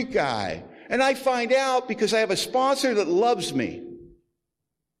street guy. And I find out because I have a sponsor that loves me.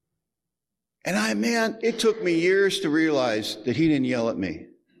 And it took me years to realize that he didn't yell at me.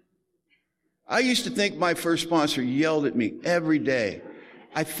 I used to think my first sponsor yelled at me every day.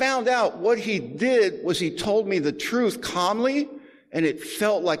 I found out what he did was he told me the truth calmly, and it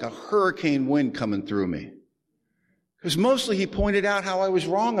felt like a hurricane wind coming through me. Because mostly he pointed out how I was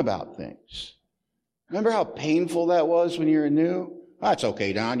wrong about things. Remember how painful that was when you were new? That's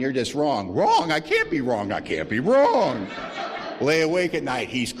okay, Don, you're just wrong. Wrong? I can't be wrong. I can't be wrong. Lay awake at night,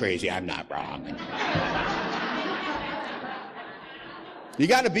 he's crazy, I'm not wrong. You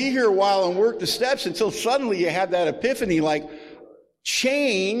got to be here a while and work the steps until suddenly you have that epiphany like,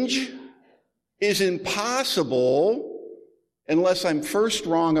 change is impossible unless I'm first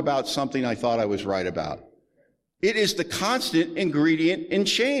wrong about something I thought I was right about. It is the constant ingredient in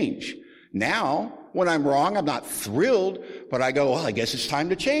change. Now, when I'm wrong, I'm not thrilled, but I go, well, I guess it's time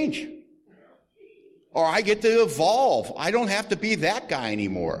to change. Or I get to evolve. I don't have to be that guy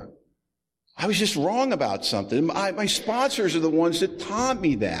anymore. I was just wrong about something. My sponsors are the ones that taught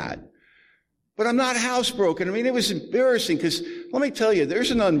me that. But I'm not housebroken. I mean, it was embarrassing because, let me tell you,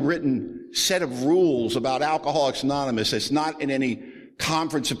 there's an unwritten set of rules about Alcoholics Anonymous that's not in any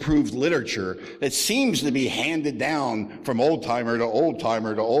conference-approved literature that seems to be handed down from old-timer to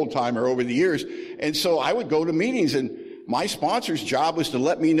old-timer to old-timer over the years. And so I would go to meetings, and my sponsor's job was to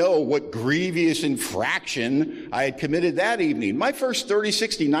let me know what grievous infraction I had committed that evening. My first 30,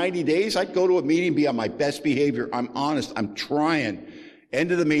 60, 90 days, I'd go to a meeting, be on my best behavior. I'm honest. I'm trying.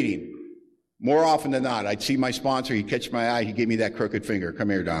 End of the meeting. More often than not, I'd see my sponsor. He'd catch my eye. He'd give me that crooked finger. Come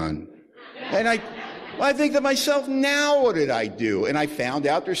here, Don. And I think to myself, now what did I do? And I found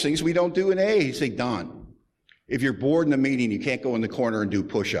out there's things we don't do in AA. He'd say, Don, if you're bored in a meeting, you can't go in the corner and do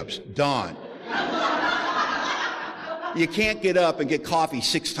push-ups. Don. You can't get up and get coffee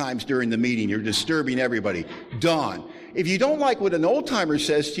 6 times during the meeting. You're disturbing everybody. Don. If you don't like what an old-timer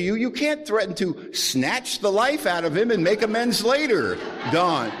says to you, you can't threaten to snatch the life out of him and make amends later.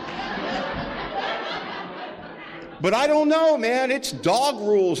 Don. But I don't know, man. It's dog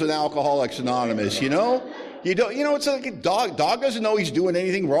rules in Alcoholics Anonymous, you know? It's like a dog. Dog doesn't know he's doing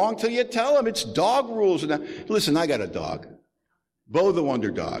anything wrong till you tell him. It's dog rules. Listen, I got a dog. Bo the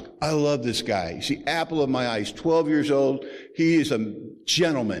Wonder Dog. I love this guy. You see, apple of my eye. He's 12 years old. He is a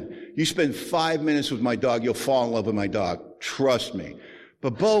gentleman. You spend 5 minutes with my dog, you'll fall in love with my dog. Trust me.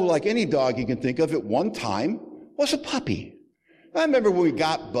 But Bo, like any dog you can think of at one time, was a puppy. I remember when we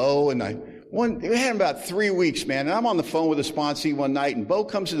got Bo, and we had him about 3 weeks, man, and I'm on the phone with a sponsee one night, and Bo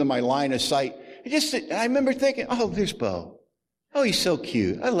comes into my line of sight. I remember thinking, oh, there's Bo. Oh, he's so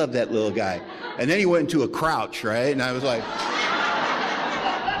cute. I love that little guy. And then he went into a crouch, right? And I was like...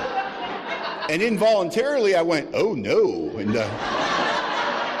 And involuntarily, I went, oh, no.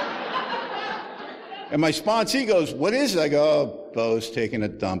 And my sponsee goes, what is it? I go, oh, Bo's taking a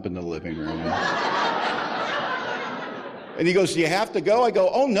dump in the living room. And he goes, do you have to go? I go,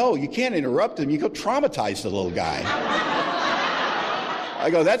 oh, no, you can't interrupt him. You go traumatize the little guy. I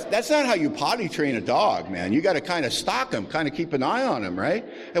go, that's not how you potty train a dog, man. You got to kind of stalk him, kind of keep an eye on him, right?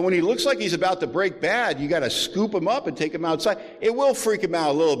 And when he looks like he's about to break bad, you got to scoop him up and take him outside. It will freak him out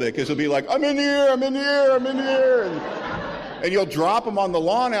a little bit because he'll be like, I'm in the air, I'm in the air, I'm in the air. And you'll drop him on the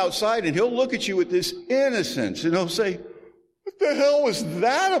lawn outside and he'll look at you with this innocence and he'll say, what the hell was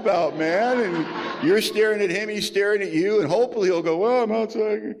that about, man? And you're staring at him, he's staring at you, and hopefully he'll go, well, I'm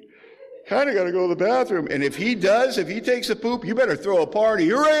outside. Kind of got to go to the bathroom. And if he takes a poop, you better throw a party.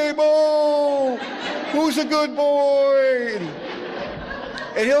 Hooray, Bo! Who's a good boy?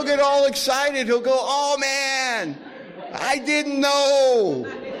 And he'll get all excited. He'll go, oh, man, I didn't know.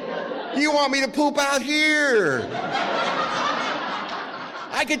 You want me to poop out here?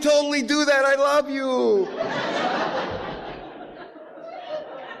 I can totally do that. I love you.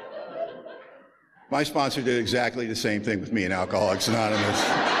 My sponsor did exactly the same thing with me in Alcoholics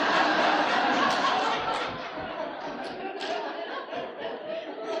Anonymous.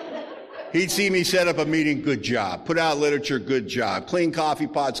 He'd see me set up a meeting, good job. Put out literature, good job. Clean coffee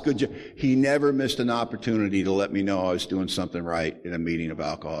pots, good job. He never missed an opportunity to let me know I was doing something right in a meeting of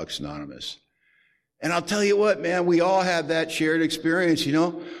Alcoholics Anonymous. And I'll tell you what, man, we all have that shared experience, you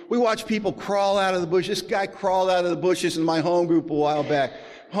know. We watch people crawl out of the bushes. This guy crawled out of the bushes in my home group a while back.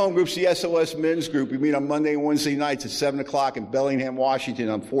 Home group's the SOS Men's Group. We meet on Monday and Wednesday nights at 7 o'clock in Bellingham, Washington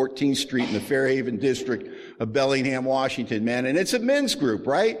on 14th Street in the Fairhaven district of Bellingham, Washington, man. And it's a men's group,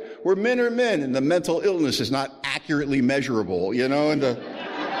 right? Where men are men and the mental illness is not accurately measurable, you know.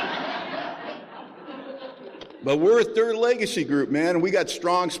 But we're a third legacy group, man, and we got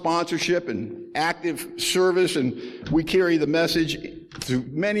strong sponsorship and active service, and we carry the message through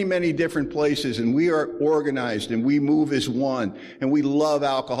many, many different places, and we are organized, and we move as one, and we love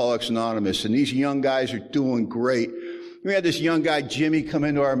Alcoholics Anonymous, and these young guys are doing great. We had this young guy, Jimmy, come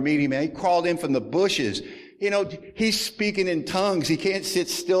into our meeting, man. He crawled in from the bushes. You know, he's speaking in tongues. He can't sit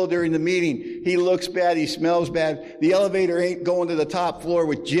still during the meeting. He looks bad. He smells bad. The elevator ain't going to the top floor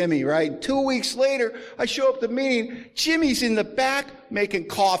with Jimmy, right? 2 weeks later, I show up to the meeting. Jimmy's in the back making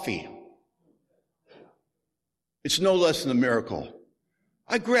coffee. It's no less than a miracle.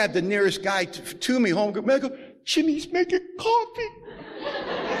 I grabbed the nearest guy to me, home group. I go, Jimmy's making coffee.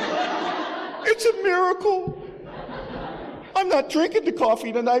 It's a miracle. I'm not drinking the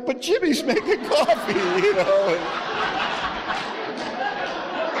coffee tonight, but Jimmy's making coffee, you know.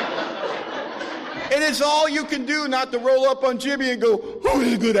 And it's all you can do not to roll up on Jimmy and go,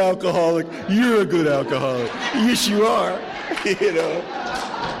 who's a good alcoholic? You're a good alcoholic. Yes, you are, you know.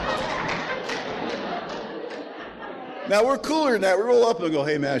 Now, we're cooler than that. We roll up and go,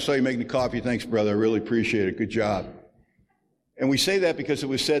 hey, man, I saw you making the coffee. Thanks, brother. I really appreciate it. Good job. And we say that because it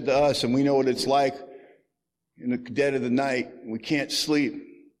was said to us, and we know what it's like in the dead of the night. We can't sleep.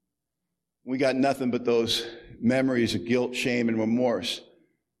 We got nothing but those memories of guilt, shame, and remorse.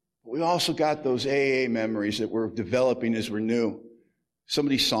 But we also got those AA memories that we're developing as we're new.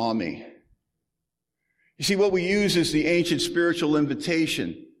 Somebody saw me. You see, what we use is the ancient spiritual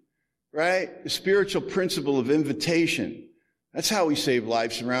invitation, right? The spiritual principle of invitation. That's how we save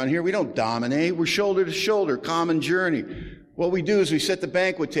lives around here. We don't dominate. We're shoulder to shoulder, common journey. What we do is we set the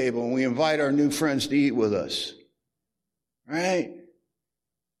banquet table and we invite our new friends to eat with us. Right?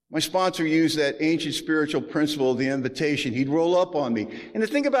 My sponsor used that ancient spiritual principle of the invitation. He'd roll up on me. And the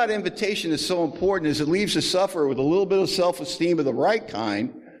thing about invitation that's so important is it leaves the sufferer with a little bit of self-esteem of the right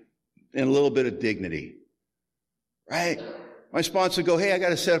kind and a little bit of dignity. Right? My sponsor would go, hey, I got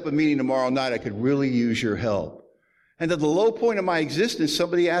to set up a meeting tomorrow night. I could really use your help. And at the low point of my existence,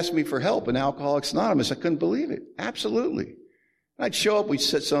 somebody asked me for help in Alcoholics Anonymous. I couldn't believe it. Absolutely. I'd show up, we'd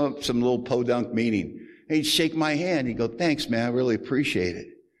set some little podunk meeting. And he'd shake my hand. He'd go, thanks, man, I really appreciate it.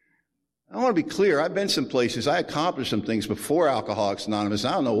 I want to be clear. I've been some places. I accomplished some things before Alcoholics Anonymous.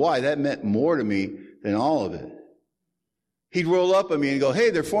 I don't know why. That meant more to me than all of it. He'd roll up on me and go, hey,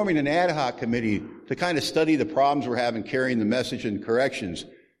 they're forming an ad hoc committee to kind of study the problems we're having carrying the message and corrections.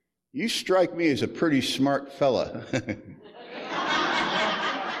 You strike me as a pretty smart fella.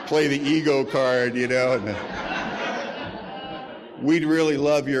 Play the ego card, you know. We'd really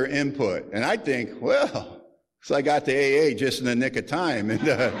love your input. And I think, well, so I got to AA just in the nick of time. And,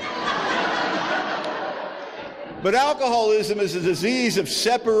 but alcoholism is a disease of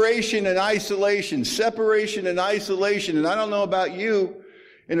separation and isolation. Separation and isolation. And I don't know about you.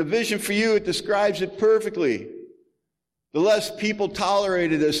 In A Vision for You, it describes it perfectly. The less people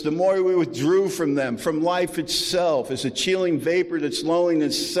tolerated us, the more we withdrew from them, from life itself, as a chilling vapor that's slowly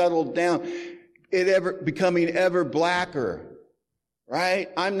and settled down, becoming ever blacker. Right?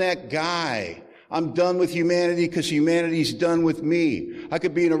 I'm that guy. I'm done with humanity because humanity's done with me. I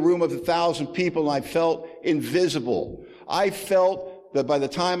could be in a room of 1,000 people and I felt invisible. I felt that by the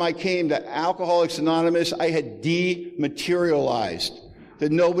time I came to Alcoholics Anonymous, I had dematerialized,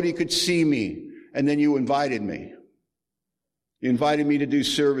 that nobody could see me. And then you invited me. You invited me to do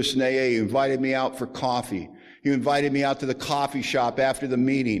service in AA. You invited me out for coffee. You invited me out to the coffee shop after the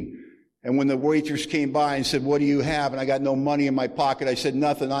meeting. And when the waitress came by and said, "What do you have?" and I got no money in my pocket, I said,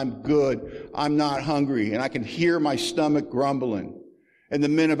 "Nothing, I'm good. I'm not hungry." And I can hear my stomach grumbling. And the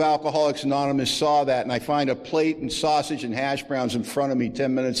men of Alcoholics Anonymous saw that, and I find a plate and sausage and hash browns in front of me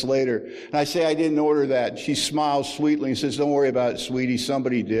 10 minutes later. And I say, "I didn't order that." And she smiles sweetly and says, "Don't worry about it, sweetie.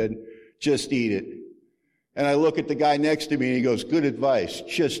 Somebody did. Just eat it." And I look at the guy next to me and he goes, "Good advice.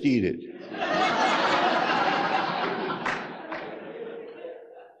 Just eat it."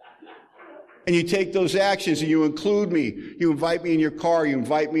 And you take those actions and you include me. You invite me in your car. You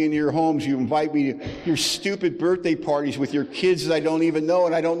invite me into your homes. You invite me to your stupid birthday parties with your kids that I don't even know.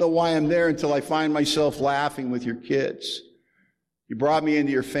 And I don't know why I'm there until I find myself laughing with your kids. You brought me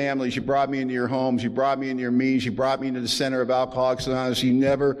into your families. You brought me into your homes. You brought me into your meetings. You brought me into the center of Alcoholics Anonymous. You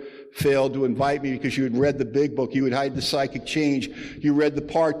never failed to invite me because you had read the big book. You had had the psychic change. You read the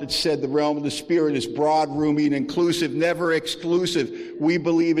part that said the realm of the spirit is broad, roomy, and inclusive, never exclusive. We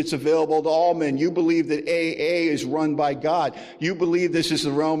believe it's available to all men. You believe that AA is run by God. You believe this is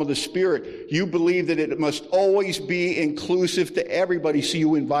the realm of the spirit. You believe that it must always be inclusive to everybody. So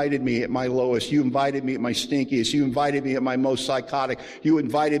you invited me at my lowest. You invited me at my stinkiest. You invited me at my most psychotic. You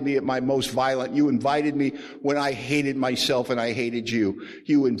invited me at my most violent. You invited me when I hated myself and I hated you.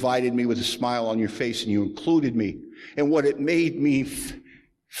 You invited me with a smile on your face, and you included me. And what it made me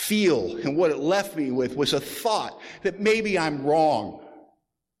feel and what it left me with was a thought that maybe I'm wrong.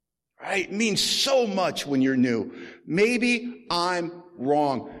 Right? It means so much when you're new. Maybe I'm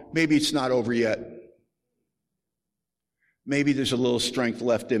wrong. Maybe it's not over yet. Maybe there's a little strength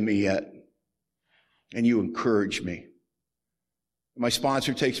left in me yet. And you encourage me. My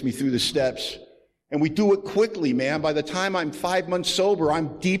sponsor takes me through the steps. And we do it quickly, man. By the time I'm 5 months sober,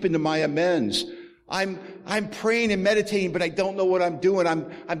 I'm deep into my amends. I'm praying and meditating, but I don't know what I'm doing.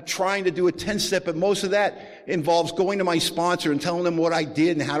 I'm trying to do a 10-step, but most of that involves going to my sponsor and telling them what I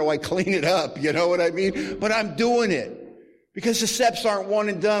did and how do I clean it up. You know what I mean? But I'm doing it. Because the steps aren't one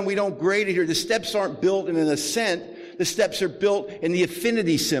and done. We don't grade it here. The steps aren't built in an ascent. The steps are built in the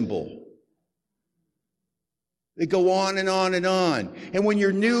affinity symbol. They go on and on and on. And when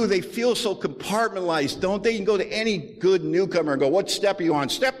you're new, they feel so compartmentalized, don't they? You can go to any good newcomer and go, "What step are you on?"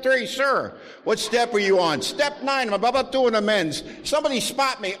 "Step 3, sir." "What step are you on?" "Step 9, I'm about doing amends." "Somebody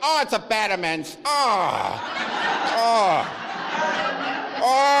spot me." "Oh, it's a bad amends." Oh,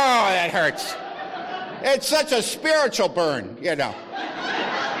 that hurts. It's such a spiritual burn, you know.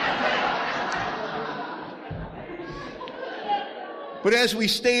 But as we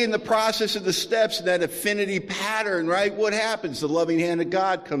stay in the process of the steps, that affinity pattern, right, what happens? The loving hand of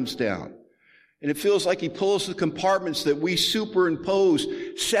God comes down. And it feels like he pulls the compartments that we superimpose,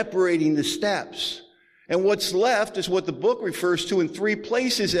 separating the steps. And what's left is what the book refers to in 3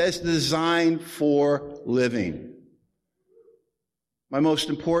 places as design for living. My most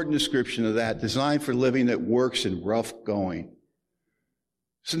important description of that, design for living that works in rough going.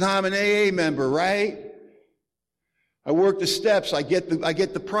 So now I'm an AA member, right? I work the steps. I get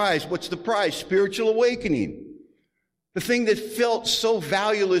the prize. What's the prize? Spiritual awakening. The thing that felt so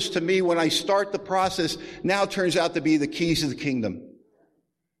valueless to me when I start the process now turns out to be the keys of the kingdom.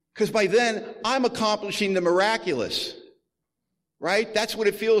 Because by then, I'm accomplishing the miraculous. Right? That's what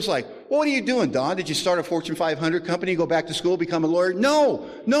it feels like. Well, what are you doing, Don? Did you start a Fortune 500 company, go back to school, become a lawyer? No.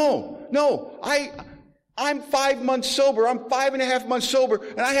 I'm 5 months sober. I'm 5.5 months sober,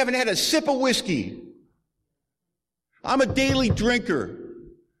 and I haven't had a sip of whiskey. I'm a daily drinker.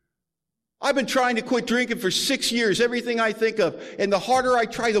 I've been trying to quit drinking for 6 years, everything I think of. And the harder I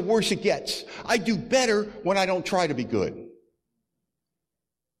try, the worse it gets. I do better when I don't try to be good.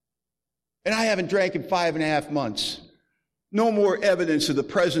 And I haven't drank in 5.5 months. No more evidence of the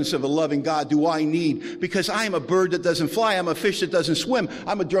presence of a loving God do I need, because I am a bird that doesn't fly. I'm a fish that doesn't swim.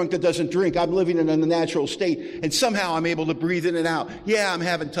 I'm a drunk that doesn't drink. I'm living in a natural state, and somehow I'm able to breathe in and out. Yeah, I'm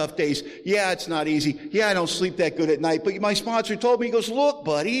having tough days. Yeah, it's not easy. Yeah, I don't sleep that good at night. But my sponsor told me, he goes, "Look,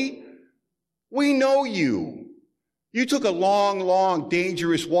 buddy, we know you. You took a long,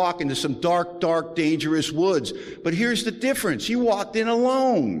 dangerous walk into some dark, dangerous woods. But here's the difference. You walked in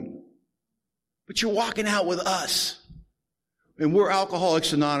alone. But you're walking out with us. And we're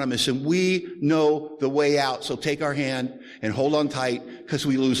Alcoholics Anonymous, and we know the way out. So take our hand and hold on tight, because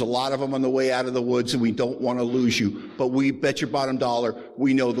we lose a lot of them on the way out of the woods, and we don't want to lose you. But we bet your bottom dollar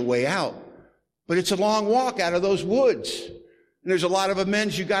we know the way out. But it's a long walk out of those woods. And there's a lot of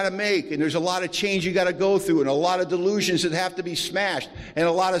amends you got to make, and there's a lot of change you got to go through, and a lot of delusions that have to be smashed, and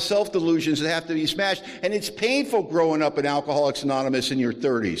a lot of self-delusions that have to be smashed. And it's painful growing up in Alcoholics Anonymous in your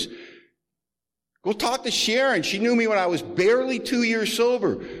 30s. Go talk to Sharon. She knew me when I was barely 2 years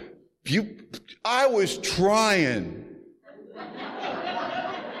sober. I was trying.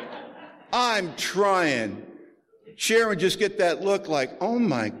 I'm trying. Sharon would just get that look like, oh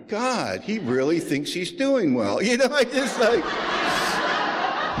my God, he really thinks he's doing well. You know, I just like...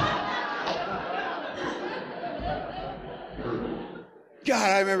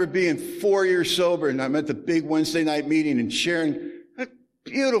 God, I remember being 4 years sober, and I'm at the big Wednesday night meeting, and Sharon,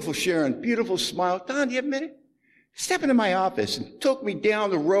 beautiful smile. Don, do you have a minute? Step into my office, and took me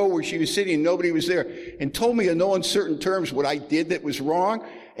down the row where she was sitting and nobody was there, and told me in no uncertain terms what I did that was wrong,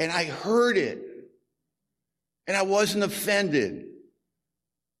 and I heard it. And I wasn't offended.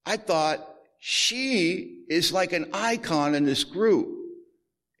 I thought, she is like an icon in this group.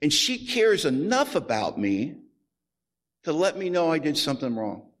 And she cares enough about me to let me know I did something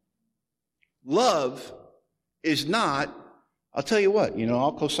wrong. Love is not, I'll tell you what,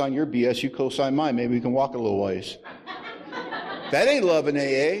 I'll co-sign your BS, you co-sign mine, maybe we can walk a little ways. That ain't love in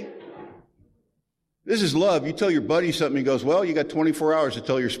AA. This is love. You tell your buddy something, he goes, well, you got 24 hours to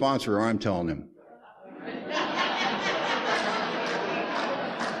tell your sponsor, or I'm telling him.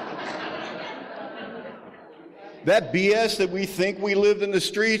 That BS that we think we lived in the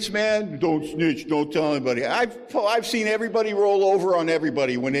streets, man, don't snitch, don't tell anybody. I've seen everybody roll over on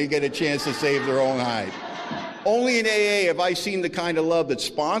everybody when they get a chance to save their own hide. Only in AA have I seen the kind of love that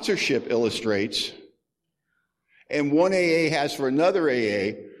sponsorship illustrates, and one AA has for another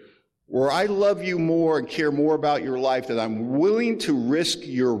AA, where I love you more and care more about your life that I'm willing to risk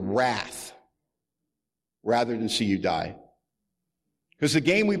your wrath rather than see you die. Because the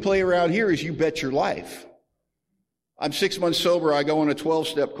game we play around here is you bet your life. I'm 6 months sober. I go on a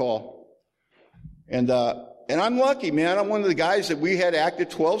 12-step call. And I'm lucky, man. I'm one of the guys that we had active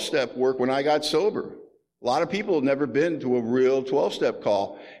 12-step work when I got sober. A lot of people have never been to a real 12-step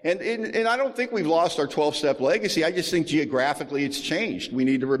call. And I don't think we've lost our 12-step legacy. I just think geographically it's changed. We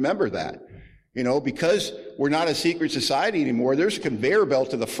need to remember that. Because we're not a secret society anymore, there's a conveyor belt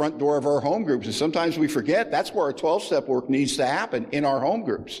to the front door of our home groups. And sometimes we forget that's where our 12-step work needs to happen, in our home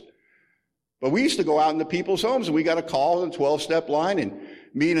groups. But we used to go out into people's homes, and we got a call on the 12-step line, and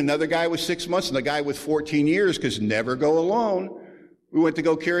me and another guy with 6 months and the guy with 14 years, because never go alone, we went to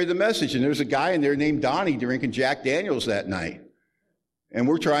go carry the message. And there was a guy in there named Donnie drinking Jack Daniels that night. And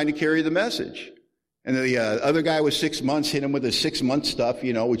we're trying to carry the message. And the other guy with 6 months hit him with his 6-month stuff,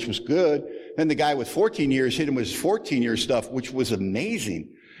 which was good. Then the guy with 14 years hit him with his 14-year stuff, which was amazing.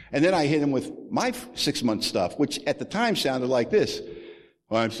 And then I hit him with my 6-month stuff, which at the time sounded like this.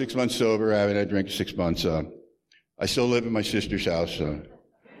 Well, I'm 6 months sober. I haven't had a drink in 6 months. I still live in my sister's house.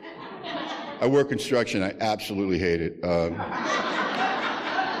 I work construction. I absolutely hate it.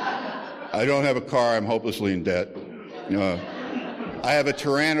 I don't have a car. I'm hopelessly in debt. I have a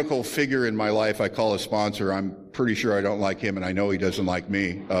tyrannical figure in my life I call a sponsor. I'm pretty sure I don't like him, and I know he doesn't like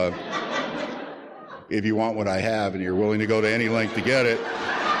me. If you want what I have and you're willing to go to any length to get it.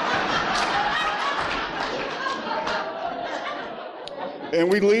 And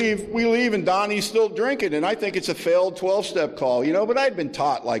we leave, and Donnie's still drinking, and I think it's a failed 12-step call, but I'd been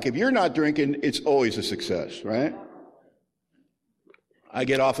taught, if you're not drinking, it's always a success, right? I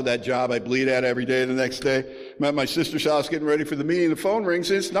get off of that job, I bleed out every day the next day. I'm at my sister's house getting ready for the meeting, the phone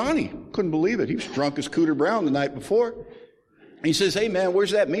rings, and it's Donnie. Couldn't believe it. He was drunk as Cooter Brown the night before. And he says, hey man,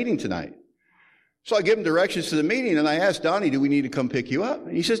 where's that meeting tonight? So I give him directions to the meeting, and I asked Donnie, do we need to come pick you up?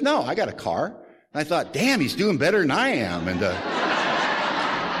 And he says, no, I got a car. And I thought, damn, he's doing better than I am. And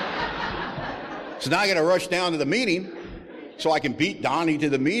so now I got to rush down to the meeting so I can beat Donnie to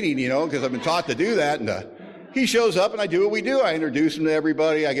the meeting, because I've been taught to do that. And he shows up, and I do what we do. I introduce him to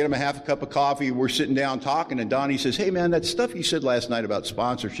everybody. I get him a half a cup of coffee. We're sitting down talking, and Donnie says, hey, man, that stuff you said last night about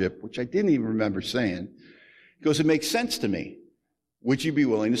sponsorship, which I didn't even remember saying, he goes, it makes sense to me. Would you be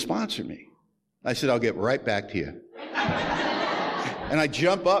willing to sponsor me? I said, I'll get right back to you. And I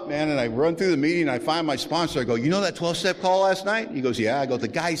jump up, man, and I run through the meeting, and I find my sponsor. I go, you know that 12-step call last night? He goes, yeah. I go, the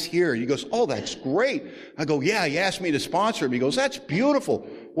guy's here. He goes, oh, that's great. I go, yeah, he asked me to sponsor him. He goes, that's beautiful.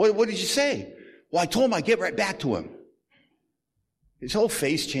 What did you say? Well, I told him I'd get right back to him. His whole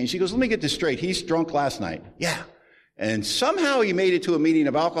face changed. He goes, let me get this straight. He's drunk last night. Yeah. And somehow he made it to a meeting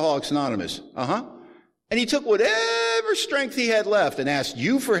of Alcoholics Anonymous. Uh-huh. And he took whatever strength he had left and asked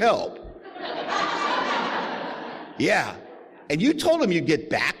you for help. Yeah. And you told him you'd get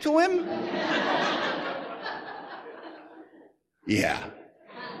back to him? Yeah.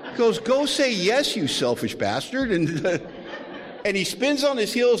 He goes, go say yes, you selfish bastard. And And he spins on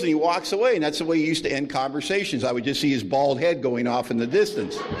his heels and he walks away. And that's the way he used to end conversations. I would just see his bald head going off in the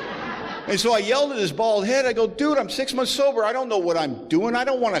distance. And so I yelled at his bald head. I go, dude, I'm 6 months sober. I don't know what I'm doing. I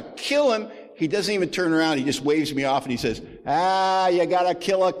don't want to kill him. He doesn't even turn around. He just waves me off and he says, you got to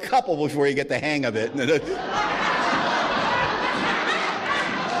kill a couple before you get the hang of it.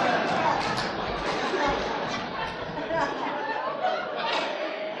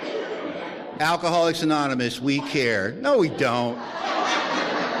 Alcoholics Anonymous, we care. No, we don't.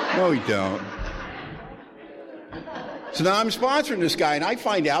 No, we don't. So now I'm sponsoring this guy, and I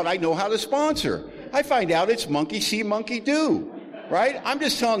find out I know how to sponsor. I find out it's monkey see, monkey do. Right? I'm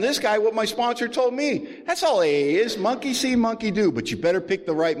just telling this guy what my sponsor told me. That's all AA is. Monkey see, monkey do. But you better pick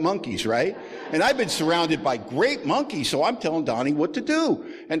the right monkeys, right? And I've been surrounded by great monkeys, so I'm telling Donnie what to do.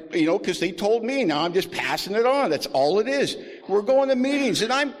 And, because they told me, now I'm just passing it on. That's all it is. We're going to meetings,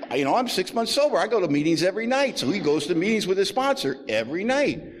 and I'm 6 months sober. I go to meetings every night. So he goes to meetings with his sponsor every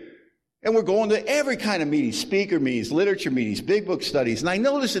night. And we're going to every kind of meeting, speaker meetings, literature meetings, big book studies. And I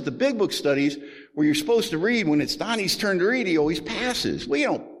notice at the big book studies where you're supposed to read, when it's Donnie's turn to read, he always passes. We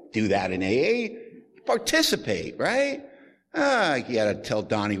don't do that in AA. Participate, right? You got to tell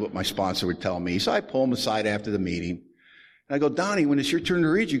Donnie what my sponsor would tell me. So I pull him aside after the meeting. And I go, Donnie, when it's your turn to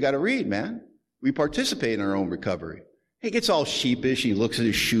read, you got to read, man. We participate in our own recovery. He gets all sheepish. He looks at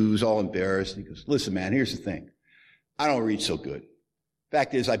his shoes, all embarrassed. He goes, listen, man, here's the thing. I don't read so good.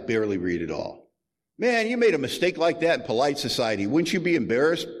 Fact is, I barely read at all. Man, you made a mistake like that in polite society. Wouldn't you be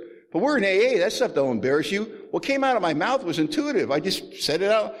embarrassed? But we're in AA. That stuff don't embarrass you. What came out of my mouth was intuitive. I just said it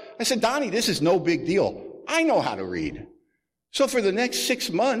out. I said, Donnie, this is no big deal. I know how to read. So for the next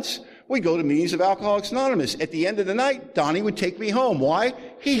 6 months, we go to meetings of Alcoholics Anonymous. At the end of the night, Donnie would take me home. Why?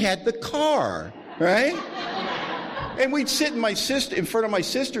 He had the car, right? And we'd sit in front of my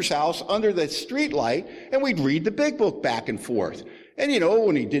sister's house under the street light, and we'd read the big book back and forth. And,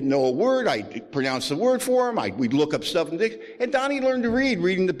 when he didn't know a word, I'd pronounce the word for him. We'd look up stuff. And Donnie learned to read,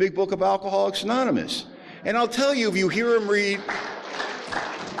 reading the big book of Alcoholics Anonymous. And I'll tell you, if you heard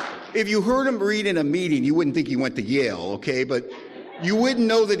him read in a meeting, you wouldn't think he went to Yale, okay? But you wouldn't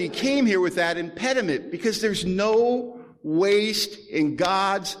know that he came here with that impediment, because there's no waste in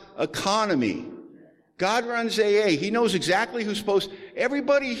God's economy. God runs AA. He knows exactly who's supposed.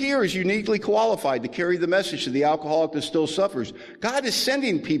 Everybody here is uniquely qualified to carry the message to the alcoholic that still suffers. God is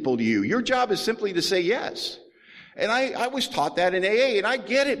sending people to you. Your job is simply to say yes. And I was taught that in AA, and I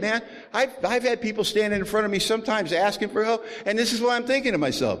get it, man. I've had people standing in front of me sometimes asking for help, and this is what I'm thinking to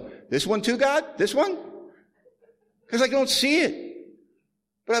myself. This one too, God? This one? Because I don't see it.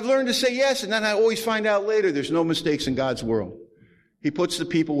 But I've learned to say yes, and then I always find out later there's no mistakes in God's world. He puts the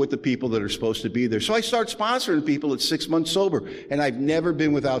people with the people that are supposed to be there. So I start sponsoring people at 6 months sober, and I've never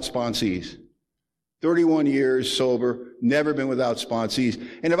been without sponsees. 31 years sober, never been without sponsees.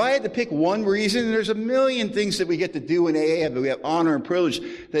 And if I had to pick one reason, and there's a million things that we get to do in AA, that we have honor and privilege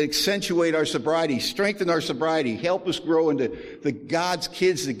that accentuate our sobriety, strengthen our sobriety, help us grow into the God's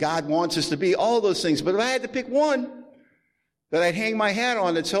kids that God wants us to be, all those things. But if I had to pick one that I'd hang my hat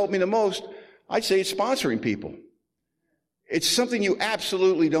on that's helped me the most, I'd say it's sponsoring people. It's something you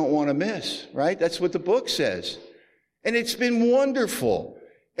absolutely don't want to miss, right? That's what the book says. And it's been wonderful.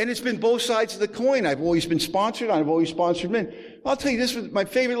 And it's been both sides of the coin. I've always been sponsored. I've always sponsored men. I'll tell you, this was my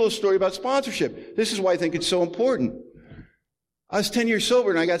favorite little story about sponsorship. This is why I think it's so important. I was 10 years sober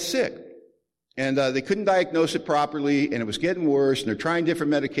and I got sick. And they couldn't diagnose it properly, and it was getting worse, and they're trying different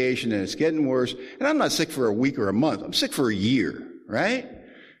medication, and it's getting worse. And I'm not sick for a week or a month. I'm sick for a year, right?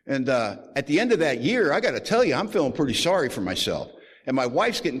 And at the end of that year, I got to tell you, I'm feeling pretty sorry for myself. And my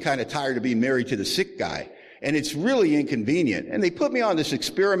wife's getting kind of tired of being married to the sick guy. And it's really inconvenient. And they put me on this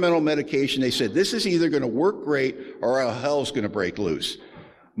experimental medication. They said, this is either going to work great or hell's going to break loose.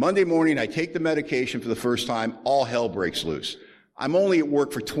 Monday morning, I take the medication for the first time. All hell breaks loose. I'm only at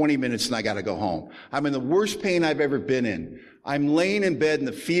work for 20 minutes and I got to go home. I'm in the worst pain I've ever been in. I'm laying in bed in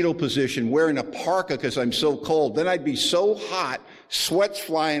the fetal position, wearing a parka because I'm so cold. Then I'd be so hot, sweat's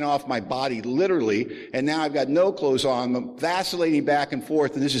flying off my body, literally, and now I've got no clothes on. I'm vacillating back and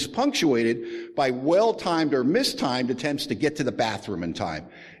forth, and this is punctuated by well-timed or mistimed attempts to get to the bathroom in time.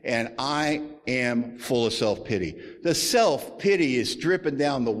 And I am full of self-pity. The self-pity is dripping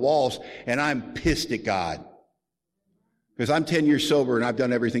down the walls, and I'm pissed at God. Because I'm 10 years sober, and I've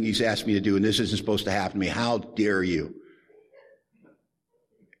done everything He's asked me to do, and this isn't supposed to happen to me. How dare you?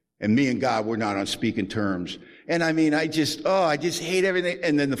 And me and God, we're not on speaking terms. And I mean, I just hate everything.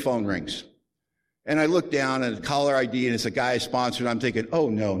 And then the phone rings. And I look down at the caller ID and it's a guy sponsored. I'm thinking, oh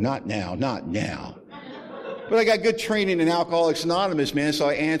no, not now, not now. But I got good training in Alcoholics Anonymous, man. So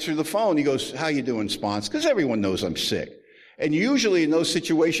I answer the phone. He goes, how you doing, sponsor? Because everyone knows I'm sick. And usually in those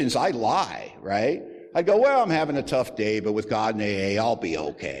situations, I lie, right? I go, well, I'm having a tough day, but with God and AA, I'll be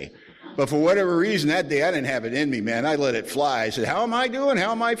okay. But for whatever reason, that day, I didn't have it in me, man. I let it fly. I said, how am I doing?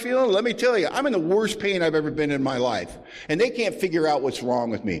 How am I feeling? Let me tell you, I'm in the worst pain I've ever been in my life. And they can't figure out what's wrong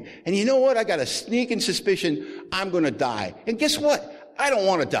with me. And you know what? I got a sneaking suspicion I'm going to die. And guess what? I don't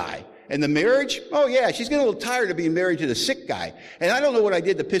want to die. And the marriage? Oh, yeah, she's getting a little tired of being married to the sick guy. And I don't know what I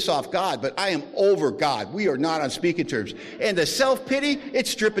did to piss off God, but I am over God. We are not on speaking terms. And the self-pity,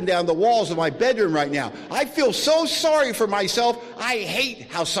 it's dripping down the walls of my bedroom right now. I feel so sorry for myself. I hate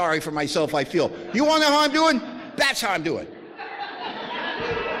how sorry for myself I feel. You want to know how I'm doing? That's how I'm doing.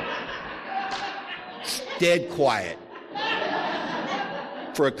 It's dead quiet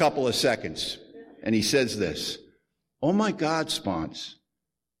for a couple of seconds. And he says this, oh, my God, Spons.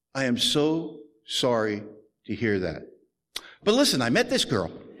 I am so sorry to hear that. But listen, I met this girl.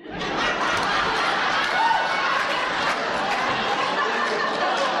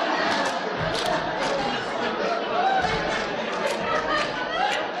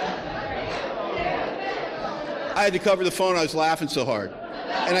 I had to cover the phone. I was laughing so hard.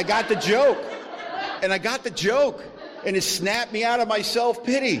 And I got the joke. And it snapped me out of my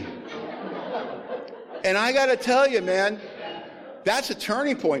self-pity. And I got to tell you, man, that's a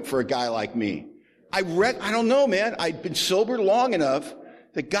turning point for a guy like me. I don't know, man. I'd been sober long enough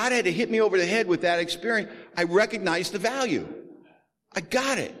that God had to hit me over the head with that experience. I recognized the value. I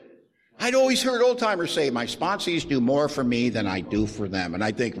got it. I'd always heard old timers say, my sponsees do more for me than I do for them. And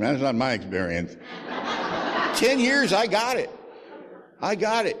I think, man, that's not my experience. 10 years, I got it.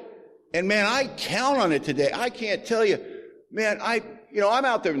 And man, I count on it today. I can't tell you, man, I'm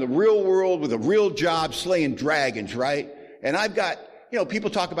out there in the real world with a real job slaying dragons, right? And I've got, people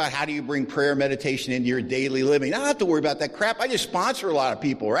talk about how do you bring prayer meditation into your daily living. I don't have to worry about that crap. I just sponsor a lot of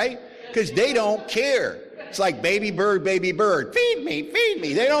people, right? Because they don't care. It's like baby bird, feed me.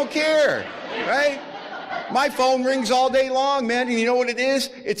 They don't care, right? My phone rings all day long, man. And you know what it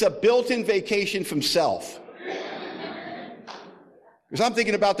is? It's a built-in vacation from self. Because I'm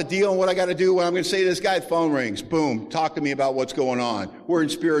thinking about the deal and what I got to do when I'm going to say to this guy, the phone rings. Boom. Talk to me about what's going on. We're in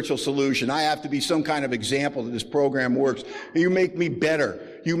spiritual solution. I have to be some kind of example that this program works. You make me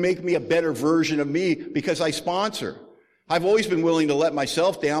better. You make me a better version of me because I sponsor. I've always been willing to let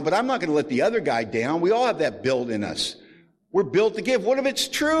myself down, but I'm not going to let the other guy down. We all have that built in us. We're built to give. What if it's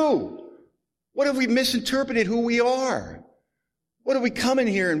true? What if we misinterpreted who we are? What if we come in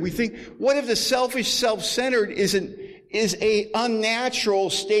here and we think, what if the selfish, self-centered is a unnatural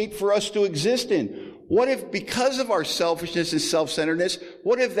state for us to exist in? What if, because of our selfishness and self-centeredness,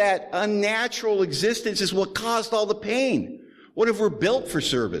 what if that unnatural existence is what caused all the pain? What if we're built for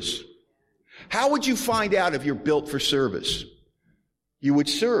service? How would you find out if you're built for service? You would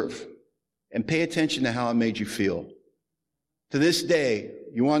serve and pay attention to how it made you feel. To this day,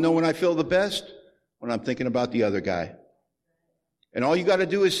 you want to know when I feel the best? When I'm thinking about the other guy. And all you got to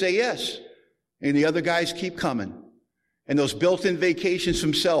do is say yes. And the other guys keep coming. And those built-in vacations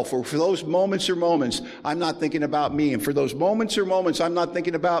from self, or for those moments, I'm not thinking about me. And for those moments, I'm not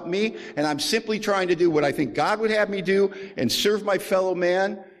thinking about me. And I'm simply trying to do what I think God would have me do and serve my fellow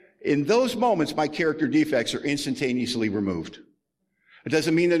man. In those moments, my character defects are instantaneously removed. It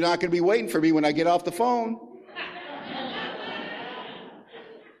doesn't mean they're not going to be waiting for me when I get off the phone.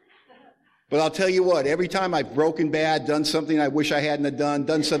 But I'll tell you what, every time I've broken bad, done something I wish I hadn't have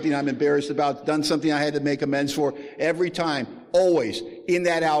done something I'm embarrassed about, done something I had to make amends for, every time, always, in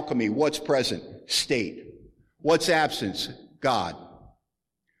that alchemy, what's present? State. What's absence? God.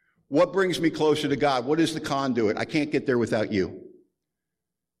 What brings me closer to God? What is the conduit? I can't get there without you.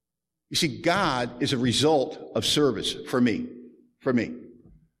 You see, God is a result of service for me.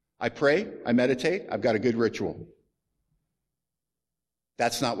 I pray, I meditate, I've got a good ritual.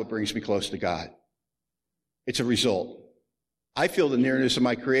 That's not what brings me close to God. It's a result. I feel the nearness of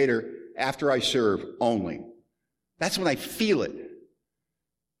my Creator after I serve only. That's when I feel it.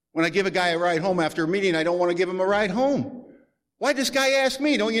 When I give a guy a ride home after a meeting, I don't want to give him a ride home. Why'd this guy ask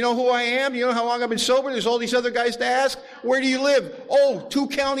me? Don't you know who I am? You know how long I've been sober? There's all these other guys to ask. Where do you live? Oh, 2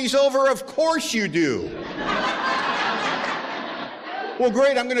 counties over? Of course you do. Well,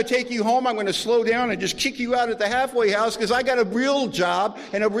 great, I'm going to take you home. I'm going to slow down and just kick you out at the halfway house because I got a real job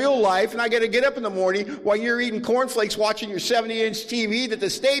and a real life, and I got to get up in the morning while you're eating cornflakes watching your 70-inch TV that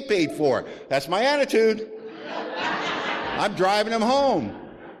the state paid for. That's my attitude. I'm driving him home.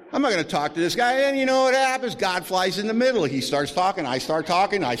 I'm not going to talk to this guy. And you know what happens? God flies in the middle. He starts talking. I start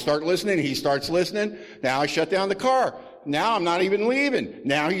talking. I start listening. He starts listening. Now I shut down the car. Now I'm not even leaving.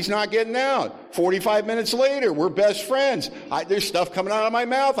 Now he's not getting out. 45 minutes later, we're best friends. There's stuff coming out of my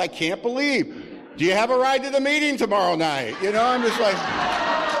mouth I can't believe. Do you have a ride to the meeting tomorrow night? You know, I'm just like...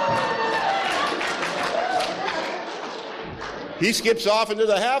 He skips off into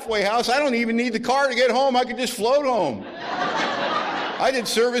the halfway house. I don't even need the car to get home. I could just float home. I did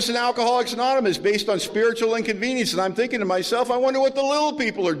service in Alcoholics Anonymous based on spiritual inconvenience, and I'm thinking to myself, I wonder what the little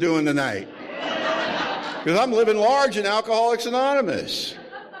people are doing tonight. Because I'm living large in Alcoholics Anonymous.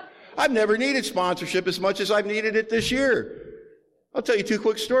 I've never needed sponsorship as much as I've needed it this year. I'll tell you 2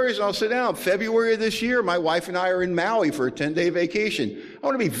 quick stories and I'll sit down. February of this year, my wife and I are in Maui for a 10-day vacation. I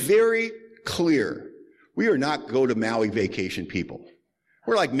want to be very clear. We are not go to Maui vacation people.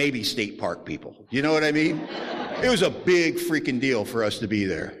 We're like maybe state park people. You know what I mean? It was a big freaking deal for us to be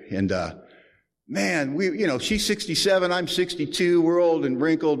there. And, man, she's 67, I'm 62. We're old and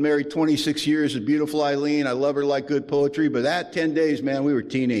wrinkled, married 26 years, a beautiful Eileen. I love her like good poetry. But that 10 days, man, we were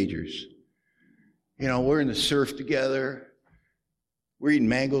teenagers. You know, we're in the surf together. We're eating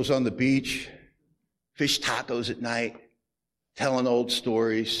mangoes on the beach, fish tacos at night, telling old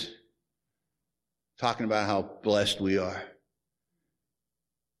stories, talking about how blessed we are.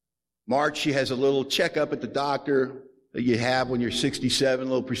 March, she has a little checkup at the doctor that you have when you're 67, a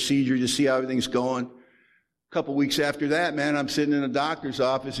little procedure to see how everything's going. A couple weeks after that, man, I'm sitting in a doctor's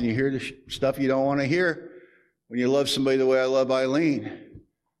office and you hear the stuff you don't want to hear when you love somebody the way I love Eileen.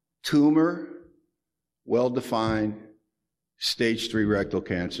 Tumor, well-defined, stage 3 rectal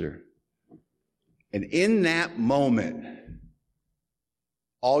cancer. And in that moment,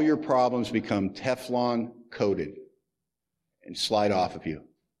 all your problems become Teflon coated and slide off of you.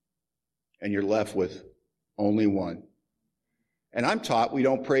 And you're left with only one. And I'm taught we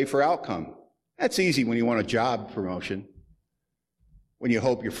don't pray for outcome. That's easy when you want a job promotion, when you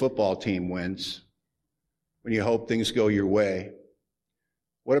hope your football team wins, when you hope things go your way.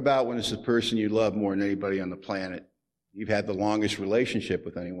 What about when it's the person you love more than anybody on the planet? You've had the longest relationship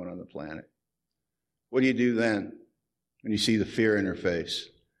with anyone on the planet. What do you do then when you see the fear in her face?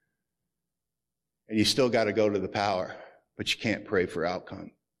 And you still got to go to the power, but you can't pray for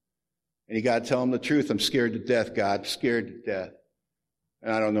outcome. And you got to tell them the truth. I'm scared to death, God, scared to death.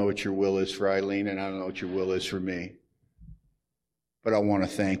 And I don't know what your will is for Eileen, and I don't know what your will is for me. But I want to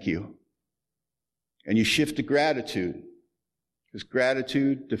thank you. And you shift to gratitude, because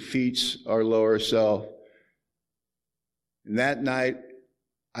gratitude defeats our lower self. And that night,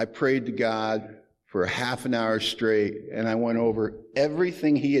 I prayed to God for a half an hour straight, and I went over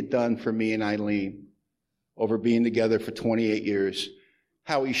everything he had done for me and Eileen over being together for 28 years,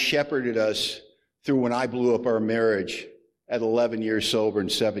 how he shepherded us through when I blew up our marriage at 11 years sober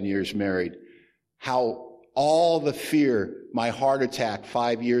and 7 years married, how all the fear, my heart attack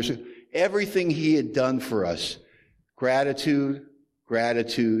 5 years ago, everything he had done for us, gratitude,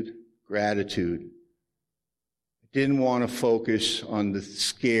 gratitude, gratitude. Didn't want to focus on the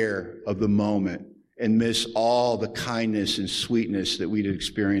scare of the moment and miss all the kindness and sweetness that we'd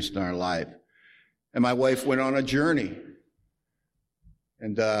experienced in our life. And my wife went on a journey.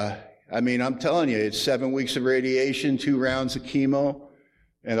 And, I'm telling you, it's 7 weeks of radiation, 2 rounds of chemo,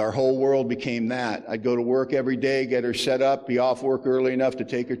 and our whole world became that. I'd go to work every day, get her set up, be off work early enough to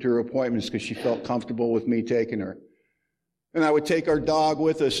take her to her appointments because she felt comfortable with me taking her. And I would take our dog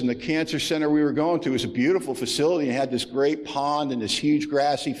with us, and the cancer center we were going to was a beautiful facility. It had this great pond and this huge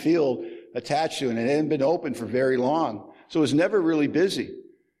grassy field attached to it, and it hadn't been open for very long. So it was never really busy.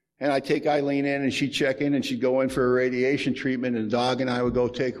 And I'd take Eileen in, and she'd check in, and she'd go in for a radiation treatment, and the dog and I would go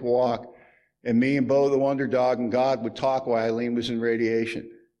take a walk. And me and Bo, the wonder dog, and God would talk while Eileen was in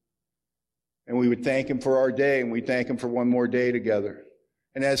radiation. And we would thank him for our day, and we'd thank him for one more day together.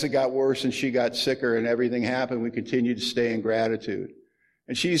 And as it got worse and she got sicker and everything happened, we continued to stay in gratitude.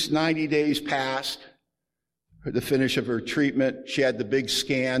 And she's 90 days past the finish of her treatment. She had the big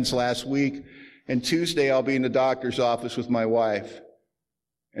scans last week. And Tuesday, I'll be in the doctor's office with my wife.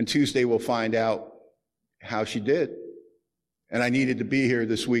 And Tuesday, we'll find out how she did. And I needed to be here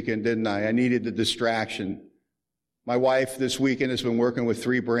this weekend, didn't I? I needed the distraction. My wife this weekend has been working with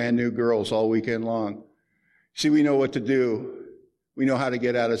 3 brand new girls all weekend long. See, we know what to do. We know how to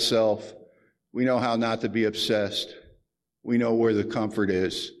get out of self. We know how not to be obsessed. We know where the comfort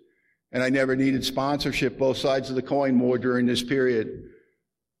is. And I never needed sponsorship, both sides of the coin, more during this period.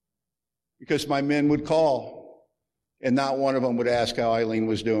 Because my men would call, and not one of them would ask how Eileen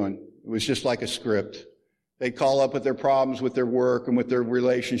was doing. It was just like a script. They'd call up with their problems with their work and with their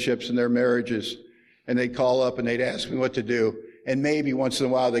relationships and their marriages. And they'd call up and they'd ask me what to do. And maybe once in a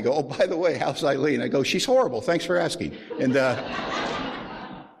while they go, oh, by the way, how's Eileen? I go, she's horrible. Thanks for asking. And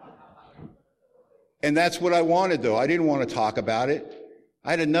that's what I wanted, though. I didn't want to talk about it. I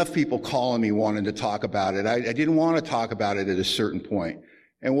had enough people calling me wanting to talk about it. I didn't want to talk about it at a certain point.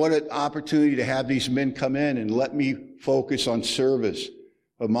 And what an opportunity to have these men come in and let me focus on service.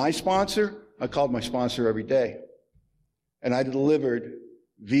 But my sponsor, I called my sponsor every day. And I delivered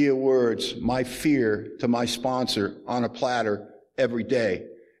via words my fear to my sponsor on a platter every day.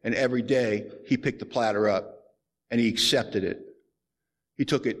 And every day he picked the platter up and he accepted it. He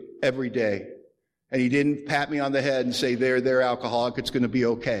took it every day. And he didn't pat me on the head and say, there, alcoholic, it's going to be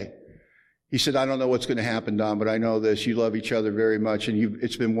okay. He said, I don't know what's going to happen, Don, but I know this. You love each other very much, and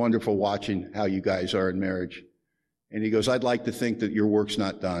it's been wonderful watching how you guys are in marriage. And he goes, I'd like to think that your work's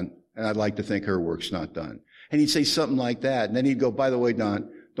not done, and I'd like to think her work's not done. And he'd say something like that, and then he'd go, by the way, Don,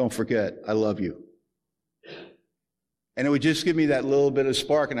 don't forget, I love you. And it would just give me that little bit of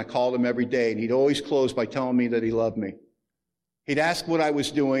spark, and I called him every day, and he'd always close by telling me that he loved me. He'd ask what I was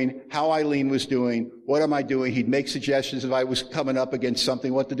doing, how Eileen was doing, what am I doing. He'd make suggestions if I was coming up against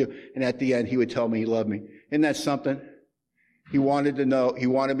something, what to do. And at the end, he would tell me he loved me. Isn't that something? He wanted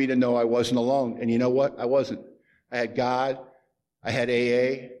me to know I wasn't alone. And you know what? I wasn't. I had God, I had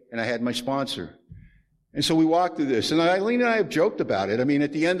AA, and I had my sponsor. And so we walked through this. And Eileen and I have joked about it. I mean,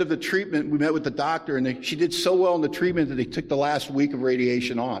 at the end of the treatment, we met with the doctor, and she did so well in the treatment that they took the last week of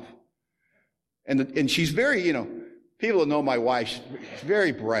radiation off. And she's very, people know my wife, she's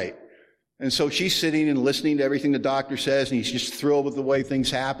very bright. And so she's sitting and listening to everything the doctor says, and he's just thrilled with the way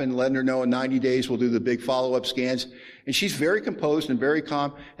things happen, letting her know in 90 days we'll do the big follow-up scans. And she's very composed and very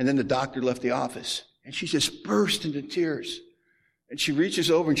calm. And then the doctor left the office, and she just burst into tears. And she reaches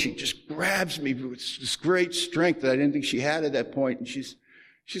over and she just grabs me with this great strength that I didn't think she had at that point. And she's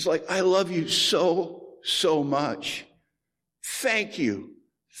like, I love you so, so much. Thank you.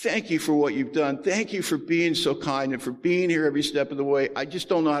 Thank you for what you've done. Thank you for being so kind and for being here every step of the way. I just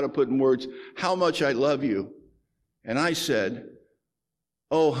don't know how to put in words how much I love you. And I said,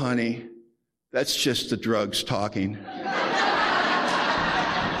 oh, honey, that's just the drugs talking.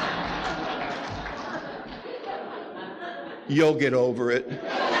 You'll get over it.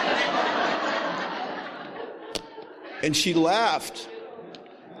 And she laughed.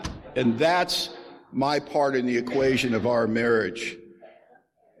 And that's my part in the equation of our marriage.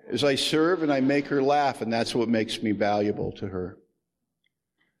 Is I serve and I make her laugh, and that's what makes me valuable to her.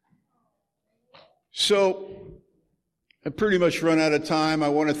 So, I've pretty much run out of time. I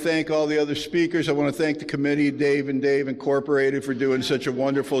want to thank all the other speakers. I want to thank the committee, Dave and Dave Incorporated, for doing such a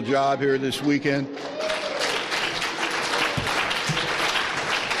wonderful job here this weekend.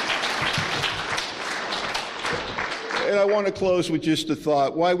 And I want to close with just a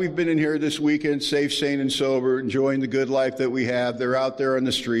thought. Why we've been in here this weekend, safe, sane, and sober, enjoying the good life that we have. They're out there on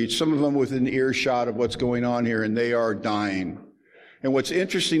the streets, some of them within earshot of what's going on here, and they are dying. And what's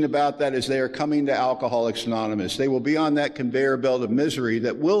interesting about that is they are coming to Alcoholics Anonymous. They will be on that conveyor belt of misery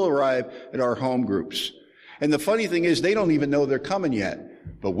that will arrive at our home groups. And the funny thing is, they don't even know they're coming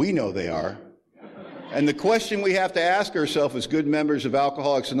yet, but we know they are. And the question we have to ask ourselves as good members of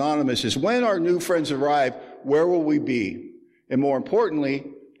Alcoholics Anonymous is, when our new friends arrive, where will we be? And more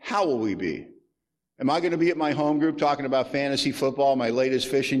importantly, how will we be? Am I going to be at my home group talking about fantasy football, my latest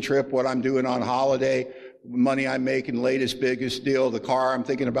fishing trip, what I'm doing on holiday, money I'm making, latest, biggest deal, the car I'm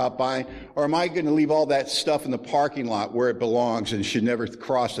thinking about buying? Or am I going to leave all that stuff in the parking lot where it belongs and should never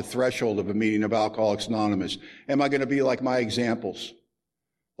cross the threshold of a meeting of Alcoholics Anonymous? Am I going to be like my examples,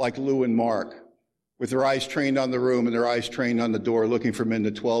 like Lou and Mark, with their eyes trained on the room and their eyes trained on the door, looking for men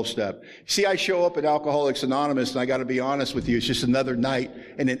to 12-step? See, I show up at Alcoholics Anonymous, and I got to be honest with you, it's just another night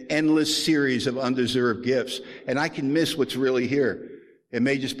in an endless series of undeserved gifts, and I can miss what's really here. It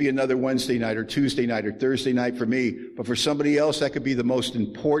may just be another Wednesday night or Tuesday night or Thursday night for me, but for somebody else, that could be the most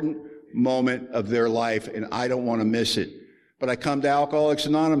important moment of their life, and I don't want to miss it. But I come to Alcoholics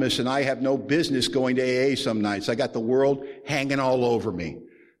Anonymous, and I have no business going to AA some nights. I got the world hanging all over me.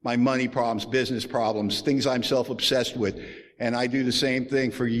 My money problems, business problems, things I'm self-obsessed with. And I do the same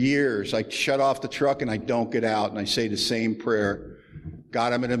thing for years. I shut off the truck and I don't get out, and I say the same prayer.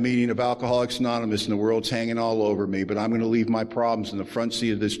 God, I'm in a meeting of Alcoholics Anonymous and the world's hanging all over me, but I'm going to leave my problems in the front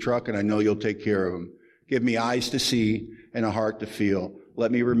seat of this truck, and I know you'll take care of them. Give me eyes to see and a heart to feel.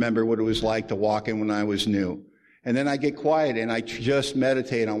 Let me remember what it was like to walk in when I was new. And then I get quiet and I just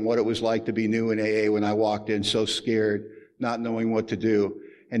meditate on what it was like to be new in AA when I walked in so scared, not knowing what to do.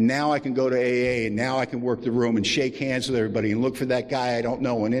 And now I can go to AA, and now I can work the room and shake hands with everybody and look for that guy I don't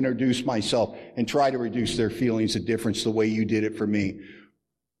know and introduce myself and try to reduce their feelings of difference the way you did it for me.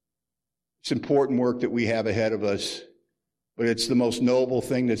 It's important work that we have ahead of us, but it's the most noble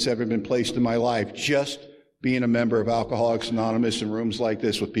thing that's ever been placed in my life, just being a member of Alcoholics Anonymous in rooms like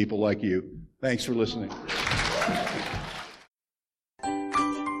this with people like you. Thanks for listening.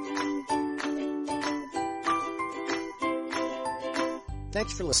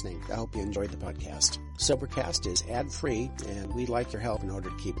 Thanks for listening. I hope you enjoyed the podcast. Sobercast is ad-free, and we'd like your help in order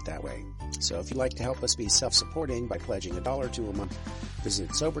to keep it that way. So if you'd like to help us be self-supporting by pledging $1 or $2 a month, visit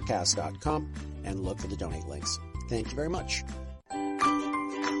Sobercast.com and look for the donate links. Thank you very much.